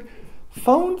specific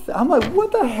phone. I'm like,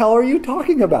 what the hell are you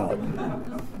talking about?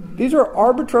 These are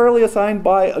arbitrarily assigned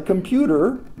by a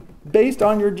computer based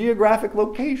on your geographic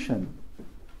location.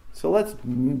 So let's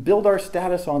build our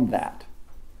status on that.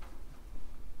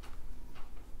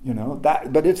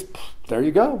 But it's, there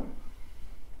you go.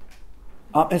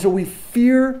 And so we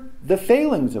fear the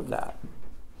failings of that.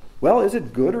 Well, is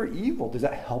it good or evil? Does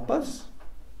that help us?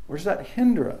 Or does that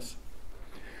hinder us?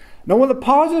 Now, one of the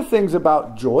positive things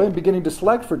about joy and beginning to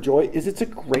select for joy is it's a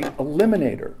great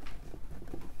eliminator.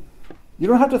 You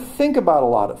don't have to think about a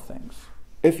lot of things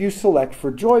if you select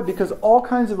for joy, because all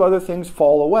kinds of other things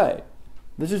fall away.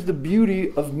 This is the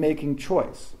beauty of making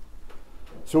choice.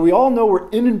 So we all know we're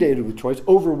inundated with choice,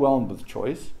 overwhelmed with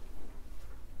choice.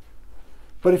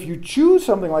 But if you choose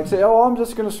something like, say, I'm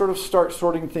just going to sort of start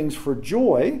sorting things for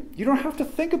joy, you don't have to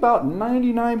think about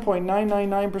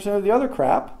 99.999% of the other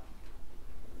crap,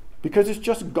 because it's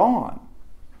just gone.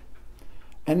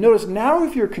 And notice now,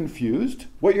 if you're confused,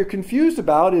 what you're confused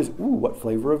about is, what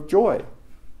flavor of joy?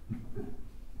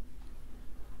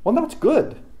 Well, that's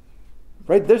good,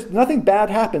 right? There's nothing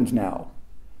bad happens now,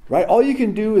 right? All you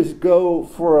can do is go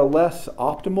for a less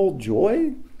optimal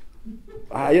joy.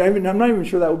 I'm not even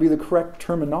sure that would be the correct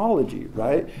terminology,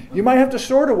 right? You might have to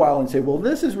sort a while and say, well,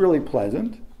 this is really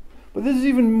pleasant, but this is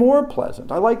even more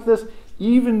pleasant. I like this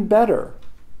even better.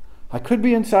 I could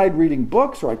be inside reading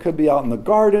books, or I could be out in the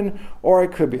garden, or I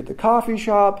could be at the coffee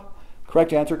shop.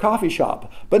 Correct answer, coffee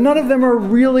shop. But none of them are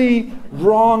really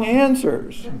wrong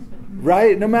answers,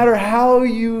 right? No matter how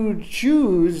you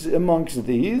choose amongst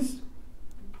these,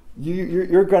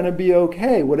 you're going to be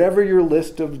okay, whatever your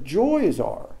list of joys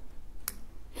are.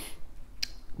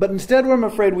 But instead, what I'm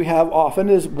afraid we have often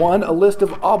is, one, a list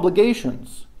of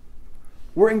obligations.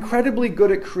 We're incredibly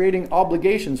good at creating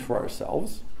obligations for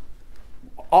ourselves,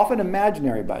 often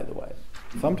imaginary, by the way.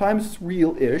 Sometimes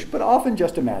real-ish, but often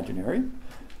just imaginary.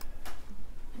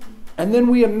 And then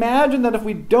we imagine that if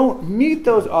we don't meet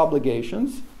those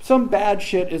obligations, some bad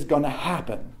shit is going to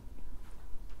happen.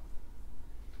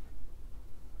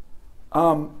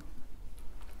 And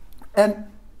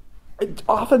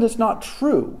often it's not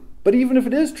true. But even if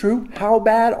it is true, how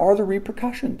bad are the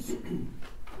repercussions?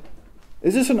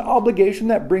 Is this an obligation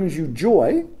that brings you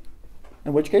joy?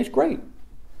 In which case, great.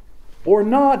 Or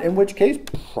not, in which case,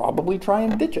 probably try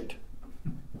and ditch it.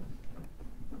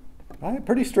 Right?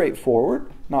 Pretty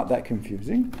straightforward, not that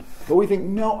confusing. But we think,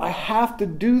 no, I have to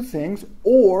do things,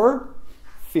 or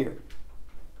fear.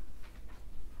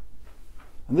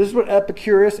 And this is what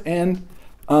Epicurus and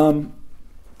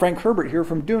Frank Herbert here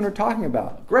from Dune are talking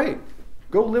about. Great.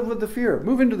 Go live with the fear.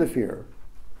 Move into the fear.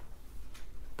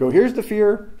 Go, here's the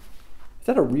fear. Is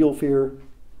that a real fear?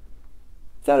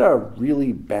 Is that a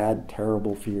really bad,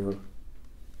 terrible fear?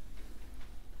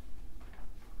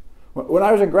 When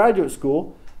I was in graduate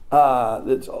school,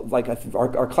 it's like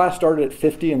our class started at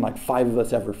 50 and like 5 of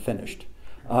us ever finished.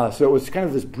 So it was kind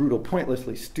of this brutal,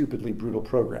 pointlessly, stupidly brutal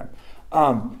program.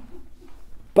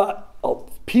 But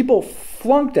people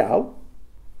flunked out,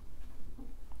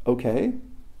 okay?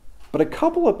 But a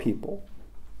couple of people,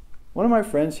 one of my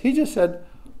friends, he just said,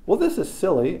 well, this is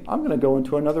silly. I'm going to go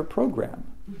into another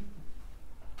program.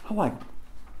 I'm like,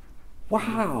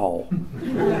 wow.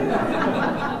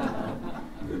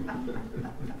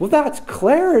 Well, that's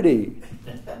clarity.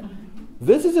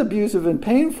 This is abusive and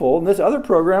painful, and this other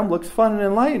program looks fun and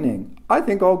enlightening. I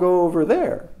think I'll go over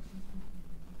there.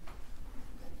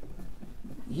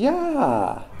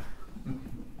 Yeah.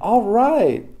 All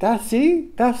right. See,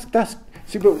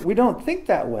 but we don't think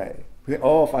that way. We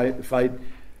think, if I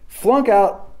flunk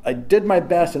out, I did my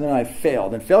best and then I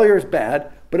failed. And failure is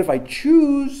bad, but if I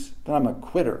choose, then I'm a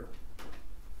quitter.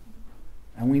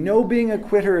 And we know being a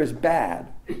quitter is bad.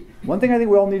 One thing I think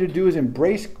we all need to do is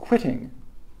embrace quitting.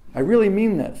 I really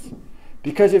mean this.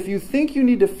 Because if you think you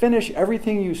need to finish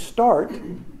everything you start,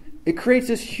 it creates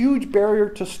this huge barrier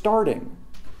to starting.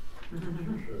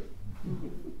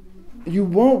 You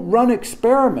won't run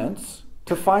experiments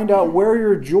to find out where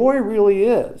your joy really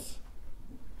is.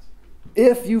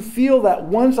 If you feel that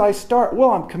once I start,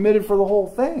 well, I'm committed for the whole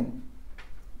thing.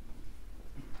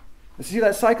 See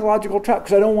that psychological trap?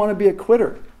 Because I don't want to be a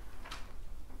quitter.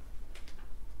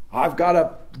 I've got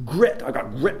to grit.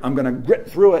 I'm going to grit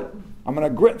through it. I'm going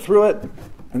to grit through it.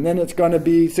 And then it's going to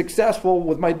be successful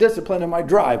with my discipline and my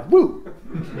drive. Woo!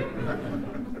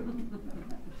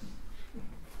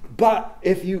 But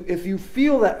if you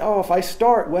feel that, oh, if I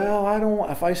start, well, I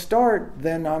don't. If I start,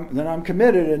 then I'm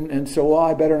committed, and so well,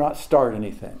 I better not start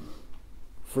anything,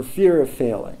 for fear of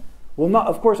failing. Well, not,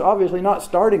 of course, obviously, not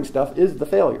starting stuff is the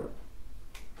failure.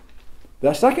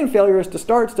 The second failure is to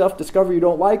start stuff, discover you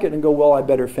don't like it, and go, well, I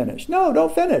better finish. No,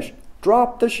 don't finish.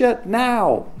 Drop the shit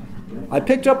now. I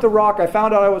picked up the rock. I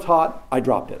found out I was hot. I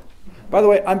dropped it. By the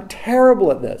way, I'm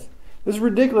terrible at this. This is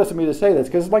ridiculous of me to say this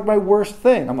because it's like my worst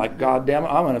thing. I'm like, God damn it,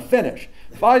 I'm going to finish.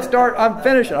 If I start, I'm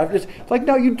finishing. It's like,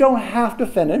 no, you don't have to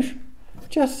finish.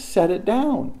 Just set it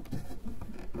down.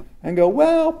 And go,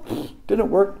 well,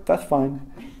 didn't work. That's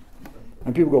fine.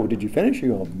 And people go, well, did you finish? You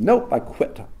go, nope, I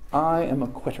quit. I am a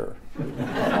quitter.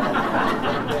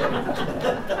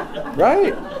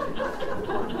 Right?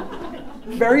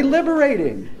 Very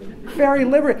liberating. Very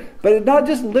liberating. But it not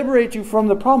just liberates you from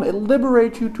the problem, it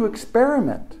liberates you to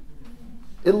experiment.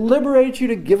 It liberates you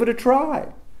to give it a try.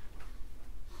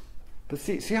 But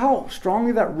see how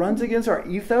strongly that runs against our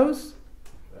ethos?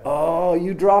 Oh,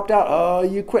 you dropped out. Oh,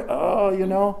 you quit.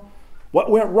 Oh, what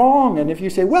went wrong? And if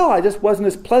you say, well, I just wasn't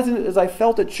as pleasant as I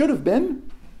felt it should have been,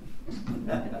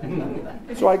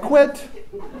 so I quit.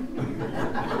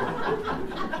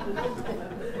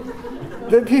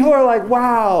 Then people are like,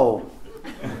 wow.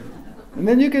 And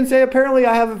then you can say, apparently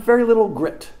I have very little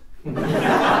grit.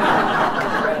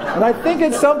 And I think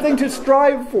it's something to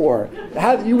strive for.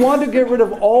 You want to get rid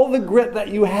of all the grit that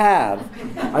you have.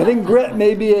 I think grit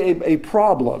may be a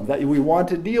problem that we want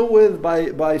to deal with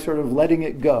by sort of letting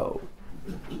it go.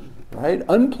 Right?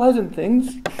 Unpleasant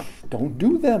things, don't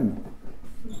do them.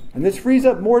 And this frees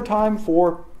up more time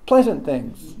for pleasant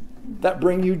things that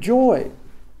bring you joy.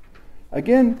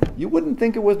 Again, you wouldn't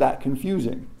think it was that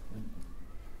confusing.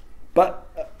 But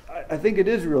I think it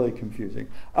is really confusing.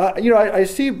 I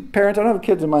see parents, I don't have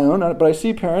kids of my own, but I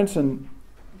see parents and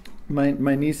my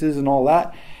nieces and all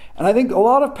that. And I think a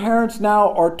lot of parents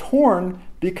now are torn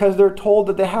because they're told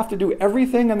that they have to do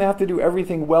everything and they have to do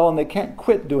everything well and they can't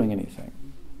quit doing anything.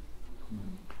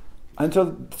 And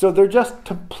so they're just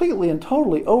completely and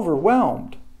totally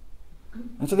overwhelmed.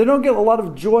 And so they don't get a lot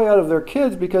of joy out of their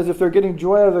kids because if they're getting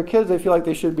joy out of their kids, they feel like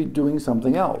they should be doing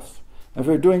something else. If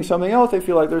they're doing something else, they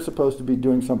feel like they're supposed to be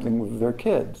doing something with their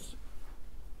kids.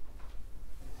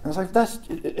 And it's like, that's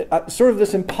sort of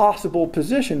this impossible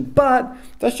position, but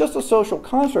that's just a social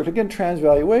construct. Again,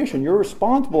 transvaluation. You're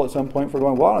responsible at some point for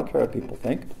going, well, I don't care what people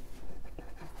think.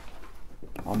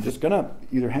 I'm just going to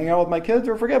either hang out with my kids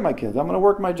or forget my kids. I'm going to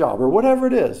work my job or whatever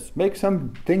it is. Make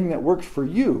something that works for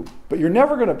you. But you're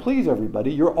never going to please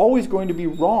everybody. You're always going to be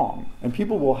wrong. And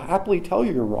people will happily tell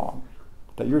you you're wrong,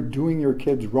 that you're doing your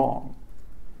kids wrong.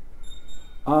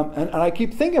 And I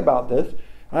keep thinking about this,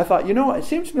 and I thought, it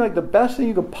seems to me like the best thing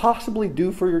you could possibly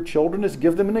do for your children is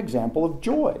give them an example of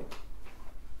joy.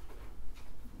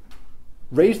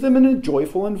 Raise them in a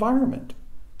joyful environment.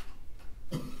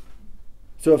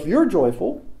 So if you're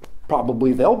joyful,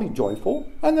 probably they'll be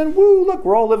joyful, and then, woo, look,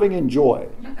 we're all living in joy.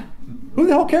 Who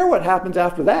the hell cares what happens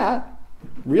after that?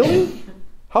 Really?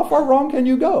 How far wrong can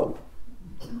you go?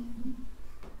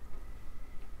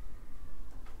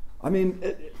 I mean,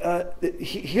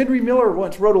 Henry Miller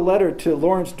once wrote a letter to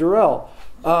Lawrence Durrell,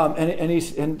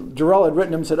 and Durrell had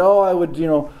written him and said, "Oh, I would,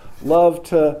 love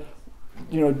to,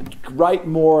 write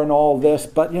more and all this,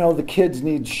 but the kids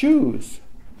need shoes."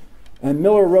 And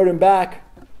Miller wrote him back,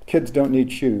 "Kids don't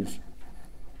need shoes."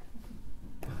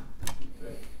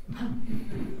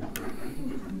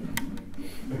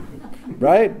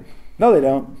 Right? No, they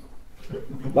don't.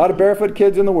 A lot of barefoot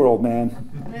kids in the world,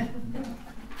 man.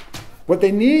 What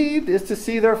they need is to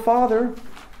see their father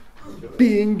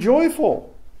being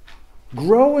joyful,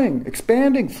 growing,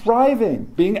 expanding, thriving,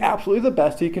 being absolutely the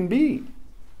best he can be.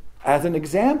 As an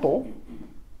example,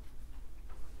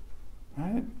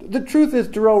 right? The truth is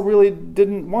Durrell really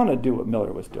didn't want to do what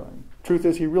Miller was doing. Truth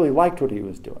is he really liked what he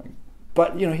was doing.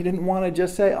 But, he didn't want to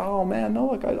just say, oh man,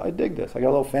 no, look, I dig this. I got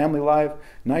a little family life,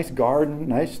 nice garden,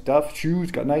 nice stuff,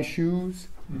 shoes, got nice shoes.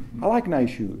 I like nice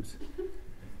shoes.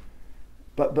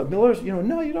 But Miller's,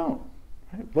 no, you don't.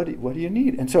 Right? What do you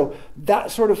need? And so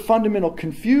that sort of fundamental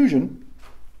confusion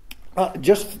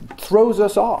just throws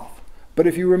us off. But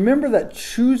if you remember that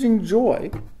choosing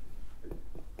joy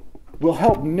will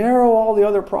help narrow all the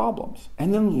other problems,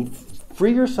 and then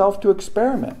free yourself to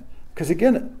experiment. Because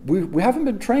again, we haven't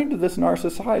been trained to this in our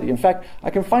society. In fact, I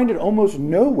can find it almost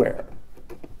nowhere.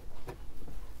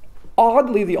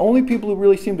 Oddly, the only people who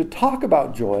really seem to talk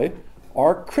about joy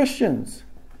are Christians.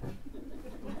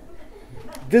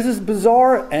 This is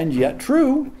bizarre and yet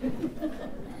true.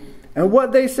 And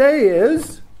what they say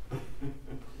is,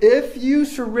 if you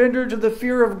surrender to the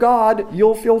fear of God,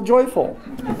 you'll feel joyful.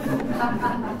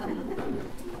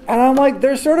 And I'm like,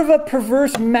 there's sort of a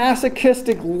perverse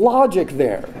masochistic logic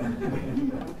there.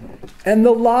 And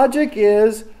the logic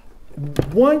is,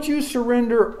 once you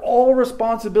surrender all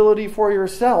responsibility for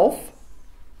yourself,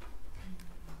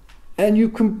 and you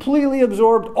completely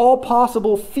absorbed all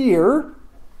possible fear,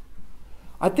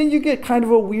 I think you get kind of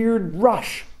a weird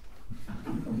rush.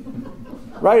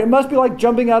 Right? It must be like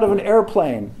jumping out of an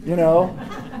airplane, you know?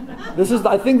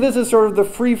 I think this is sort of the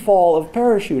free fall of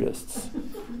parachutists.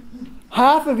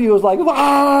 Half of you is like,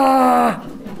 ah!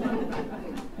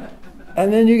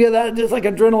 And then you get that just like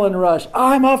adrenaline rush.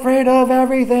 I'm afraid of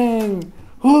everything.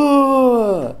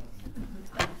 Ooh.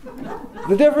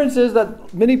 The difference is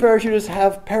that many parachutists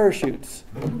have parachutes.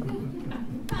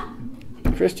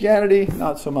 Christianity,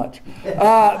 not so much.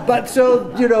 But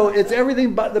so, it's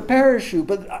everything but the parachute.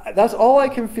 But that's all I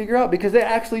can figure out, because they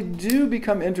actually do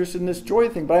become interested in this joy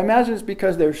thing. But I imagine it's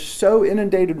because they're so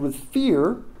inundated with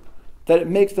fear that it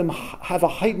makes them have a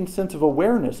heightened sense of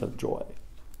awareness of joy.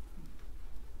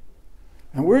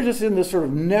 And we're just in this sort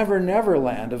of never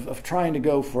land of trying to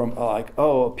go from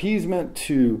appeasement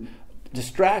to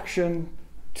distraction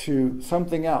to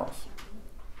something else.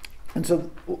 And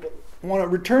so I want to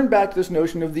return back to this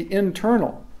notion of the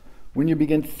internal when you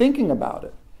begin thinking about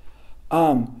it.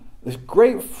 This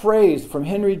great phrase from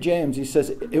Henry James, he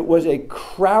says, it was a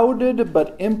crowded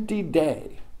but empty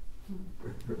day.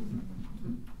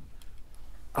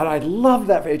 And I love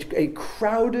that phrase, a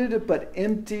crowded but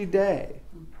empty day.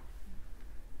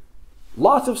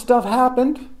 Lots of stuff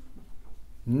happened,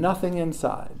 nothing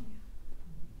inside.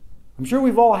 I'm sure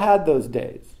we've all had those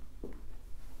days.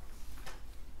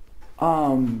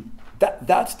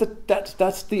 That's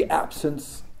the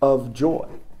absence of joy.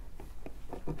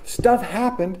 Stuff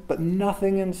happened, but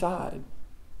nothing inside.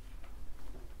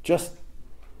 Just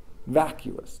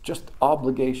vacuous, just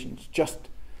obligations, just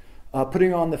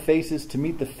putting on the faces to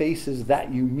meet the faces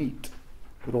that you meet.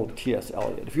 Good old T.S.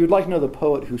 Eliot. If you would like to know the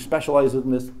poet who specializes in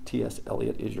this, T.S.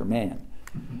 Eliot is your man.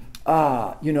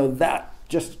 That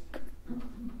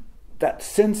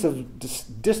sense of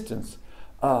distance,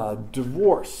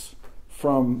 divorce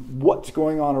from what's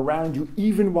going on around you,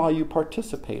 even while you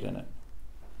participate in it.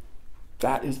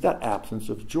 That is that absence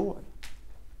of joy.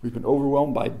 We've been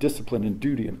overwhelmed by discipline and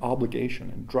duty and obligation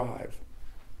and drive.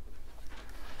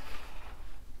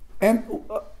 And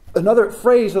another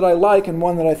phrase that I like, and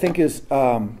one that I think is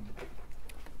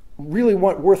really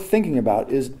worth thinking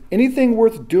about, is anything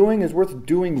worth doing is worth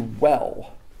doing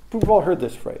well. We've all heard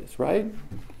this phrase, right?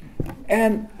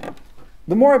 And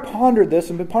the more I pondered this,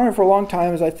 and been pondering for a long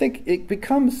time, is I think it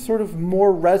becomes sort of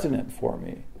more resonant for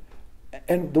me.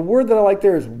 And the word that I like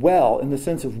there is well, in the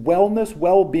sense of wellness,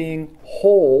 well-being,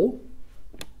 whole,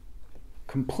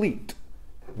 complete,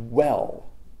 well.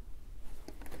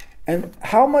 And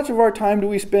how much of our time do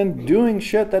we spend doing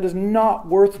shit that is not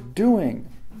worth doing?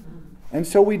 And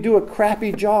so we do a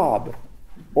crappy job,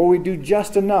 or we do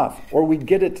just enough, or we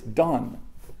get it done.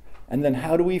 And then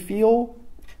how do we feel?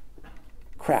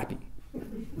 Crappy.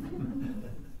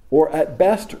 Or at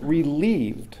best,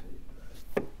 relieved.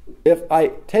 If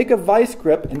I take a vice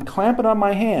grip and clamp it on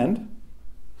my hand,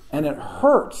 and it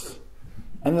hurts,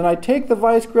 and then I take the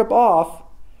vice grip off,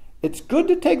 it's good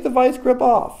to take the vice grip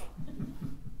off.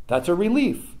 That's a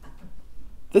relief.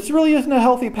 This really isn't a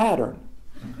healthy pattern.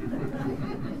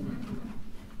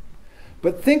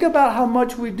 But think about how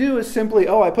much we do is simply,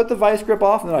 I put the vice grip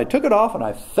off, and then I took it off, and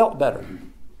I felt better.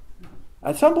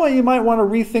 At some point, you might want to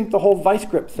rethink the whole vice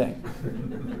grip thing.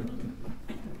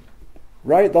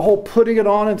 Right? The whole putting it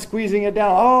on and squeezing it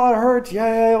down. Oh, it hurts.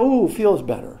 Yeah. Ooh, feels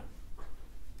better.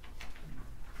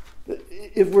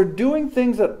 If we're doing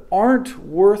things that aren't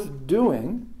worth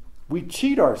doing, we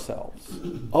cheat ourselves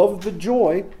of the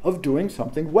joy of doing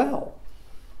something well.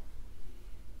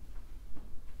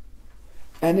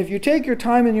 And if you take your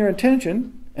time and your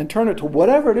attention and turn it to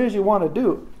whatever it is you want to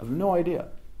do, I have no idea,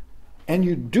 and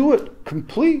you do it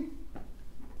complete,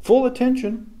 full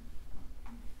attention,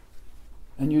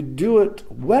 and you do it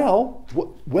well,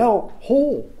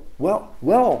 whole,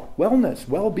 wellness,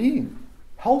 well-being,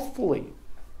 healthfully,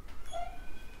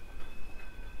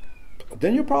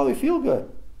 then you'll probably feel good.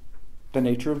 The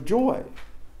nature of joy.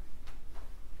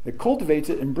 It cultivates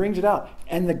it and brings it out.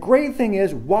 And the great thing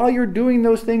is, while you're doing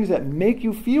those things that make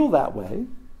you feel that way,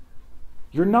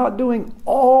 you're not doing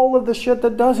all of the shit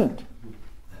that doesn't.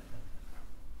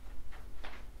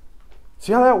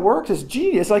 See how that works? It's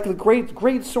genius. It's like the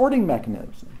great sorting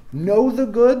mechanism. Know the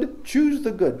good, choose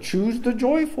the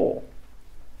joyful.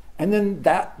 And then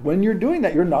that, when you're doing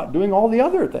that, you're not doing all the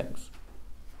other things.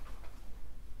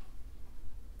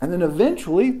 And then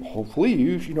eventually, hopefully,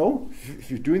 you know, if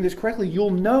you're doing this correctly, you'll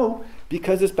know,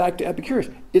 because it's back to Epicurus.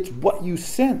 It's what you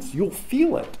sense. You'll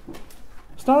feel it.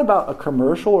 It's not about a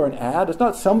commercial or an ad. It's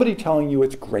not somebody telling you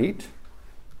it's great.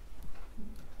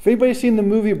 If anybody's seen the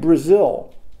movie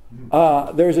Brazil,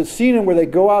 there's a scene in where they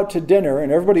go out to dinner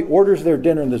and everybody orders their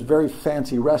dinner in this very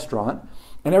fancy restaurant,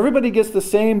 and everybody gets the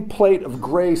same plate of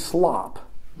gray slop,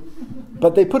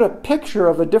 but they put a picture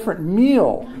of a different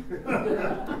meal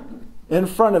in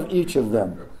front of each of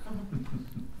them.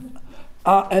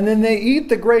 And then they eat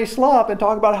the gray slop and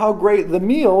talk about how great the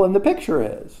meal in the picture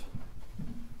is.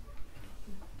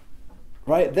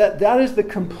 Right? That is the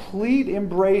complete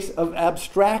embrace of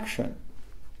abstraction.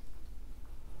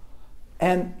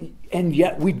 And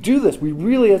yet we do this. We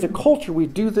really, as a culture, we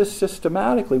do this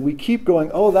systematically. We keep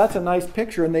going, oh, that's a nice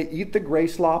picture, and they eat the gray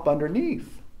slop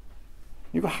underneath.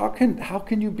 You go, how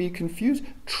can you be confused?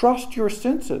 Trust your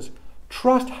senses.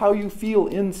 Trust how you feel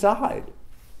inside.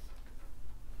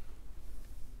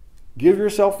 Give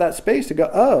yourself that space to go,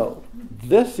 oh,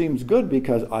 this seems good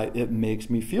because it makes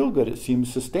me feel good. It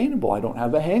seems sustainable. I don't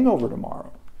have a hangover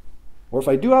tomorrow. Or if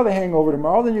I do have a hangover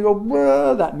tomorrow, then you go,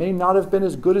 well, that may not have been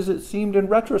as good as it seemed in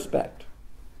retrospect.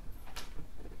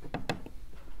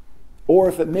 Or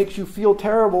if it makes you feel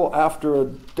terrible after a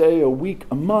day, a week,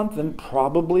 a month, then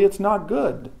probably it's not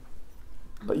good.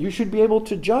 But you should be able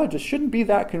to judge. It shouldn't be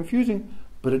that confusing,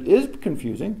 but it is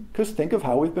confusing because think of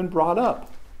how we've been brought up.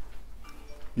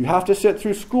 You have to sit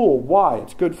through school. Why?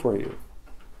 It's good for you.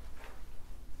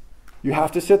 You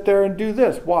have to sit there and do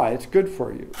this. Why? It's good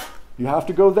for you. You have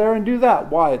to go there and do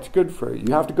that. Why? It's good for you.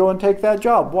 You have to go and take that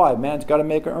job. Why? Man's got to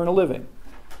make and earn a living.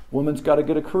 Woman's got to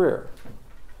get a career.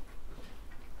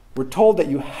 We're told that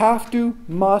you have to,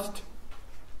 must,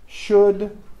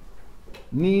 should,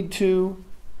 need to,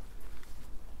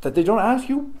 that they don't ask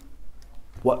you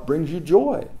what brings you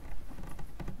joy.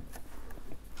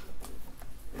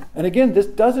 And again, this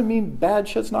doesn't mean bad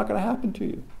shit's not going to happen to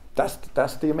you. That's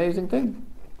the amazing thing.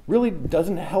 Really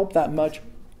doesn't help that much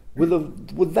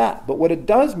with that. But what it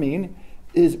does mean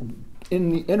is in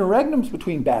the interregnums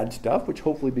between bad stuff, which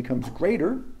hopefully becomes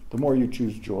greater the more you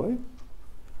choose joy,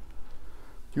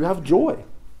 you have joy.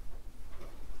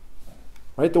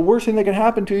 Right? The worst thing that can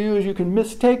happen to you is you can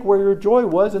mistake where your joy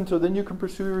was, and so then you can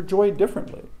pursue your joy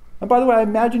differently. And by the way, I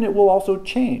imagine it will also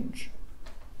change.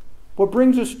 What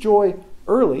brings us joy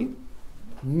early,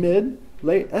 mid,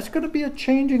 late, that's going to be a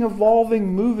changing,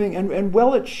 evolving, moving, and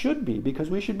well, it should be, because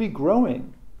we should be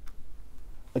growing.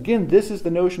 Again, this is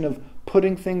the notion of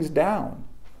putting things down.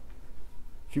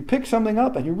 If you pick something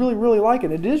up and you really, really like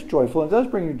it, it is joyful, it does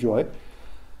bring you joy,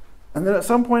 and then at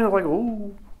some point it's like,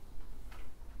 oh,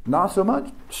 not so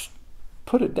much,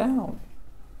 put it down.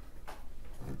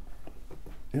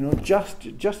 You know, just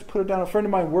put it down. A friend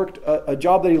of mine worked a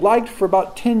job that he liked for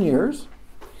about 10 years,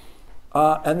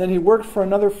 and then he worked for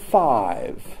another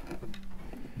 5.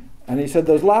 And he said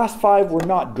those last 5 were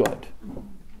not good.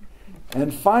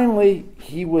 And finally,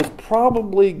 he was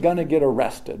probably going to get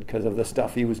arrested because of the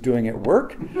stuff he was doing at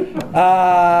work,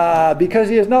 because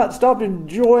he has not stopped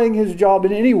enjoying his job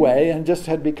in any way and just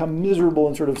had become miserable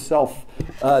and sort of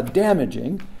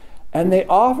self-damaging. And they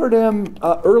offered him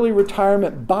an early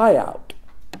retirement buyout.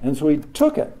 And so he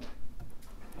took it.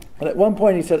 And at one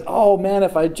point he said, oh man,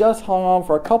 if I just hung on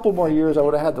for a couple more years, I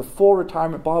would have had the full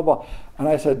retirement, blah, blah, blah. And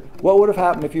I said, what would have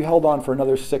happened if you held on for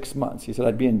another 6 months? He said,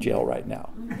 I'd be in jail right now.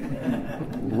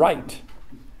 Right.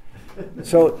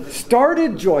 So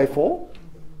started joyful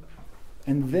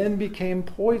and then became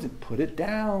poison. Put it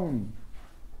down.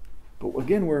 But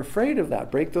again, we're afraid of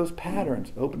that. Break those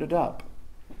patterns. Open it up.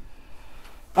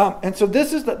 And so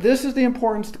this is the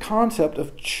important concept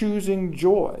of choosing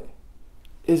joy.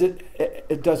 Is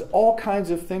it does all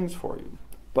kinds of things for you.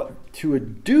 But to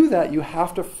do that, you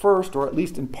have to first, or at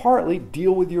least in partly,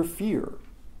 deal with your fear.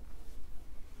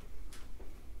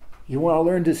 You want to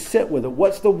learn to sit with it.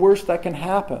 What's the worst that can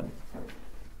happen?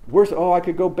 Worst, I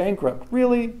could go bankrupt.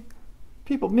 Really?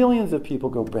 Millions of people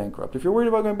go bankrupt. If you're worried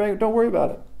about going bankrupt, don't worry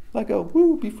about it. Let go.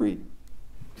 Woo, be free.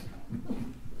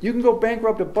 You can go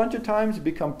bankrupt a bunch of times and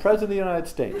become president of the United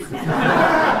States.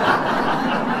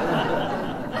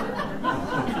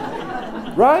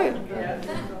 Right?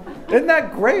 Isn't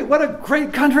that great? What a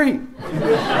great country.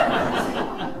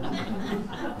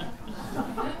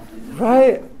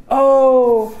 Right?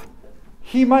 Oh,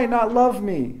 he might not love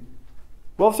me.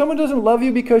 Well, if someone doesn't love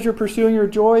you because you're pursuing your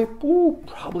joy,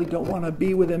 probably don't want to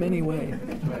be with him anyway.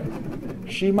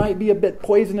 She might be a bit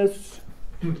poisonous.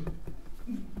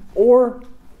 Or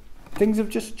things have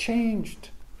just changed.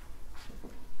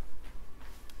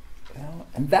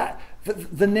 And that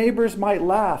the neighbors might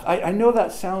laugh. I know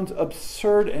that sounds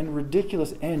absurd and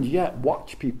ridiculous, and yet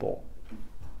watch people.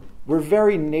 We're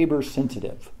very neighbor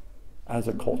sensitive as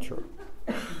a culture.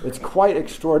 It's quite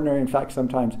extraordinary, in fact,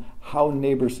 sometimes how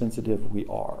neighbor sensitive we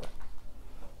are.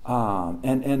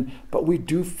 But we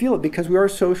do feel it because we are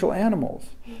social animals.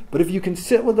 But if you can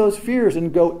sit with those fears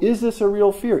and go, is this a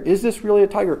real fear? Is this really a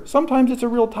tiger? Sometimes it's a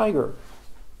real tiger.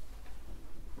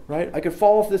 Right? I could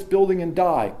fall off this building and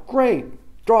die. Great.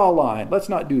 Draw a line. Let's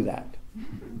not do that.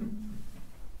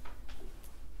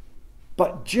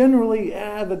 But generally,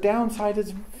 the downside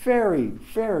is very,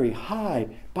 very high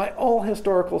by all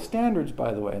historical standards,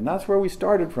 by the way. And that's where we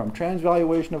started from,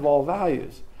 transvaluation of all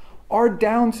values. Our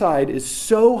downside is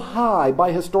so high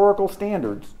by historical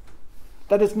standards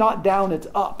that it's not down, it's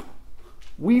up.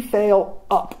 We fail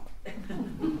up.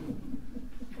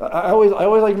 I always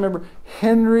like to remember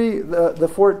Henry the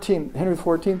 14th. Henry the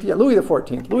 14th? Yeah, Louis the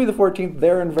 14th. Louis the 14th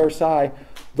there in Versailles.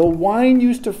 The wine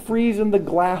used to freeze in the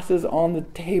glasses on the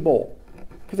table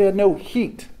because they had no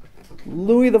heat.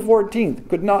 Louis the 14th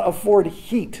could not afford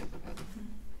heat.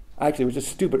 Actually, it was just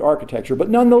stupid architecture, but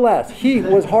nonetheless, heat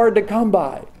was hard to come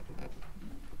by.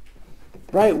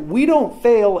 Right? We don't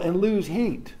fail and lose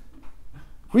heat.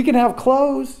 We can have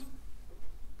clothes.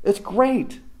 It's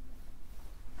great.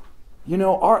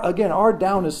 Our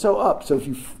down is so up. So if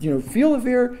you feel the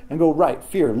fear and go, right,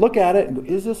 fear, look at it and go,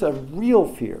 is this a real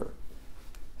fear?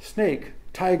 Snake,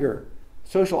 tiger,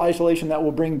 social isolation that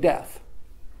will bring death.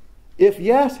 If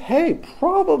yes, hey,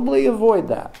 probably avoid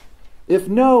that. If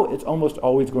no, it's almost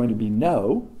always going to be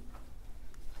no.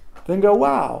 Then go,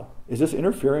 wow, is this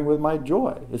interfering with my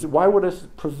joy? Why would this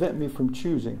prevent me from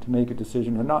choosing to make a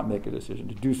decision or not make a decision,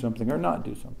 to do something or not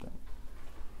do something?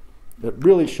 It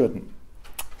really shouldn't.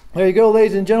 There you go,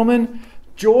 ladies and gentlemen.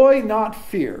 Joy, not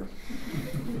fear.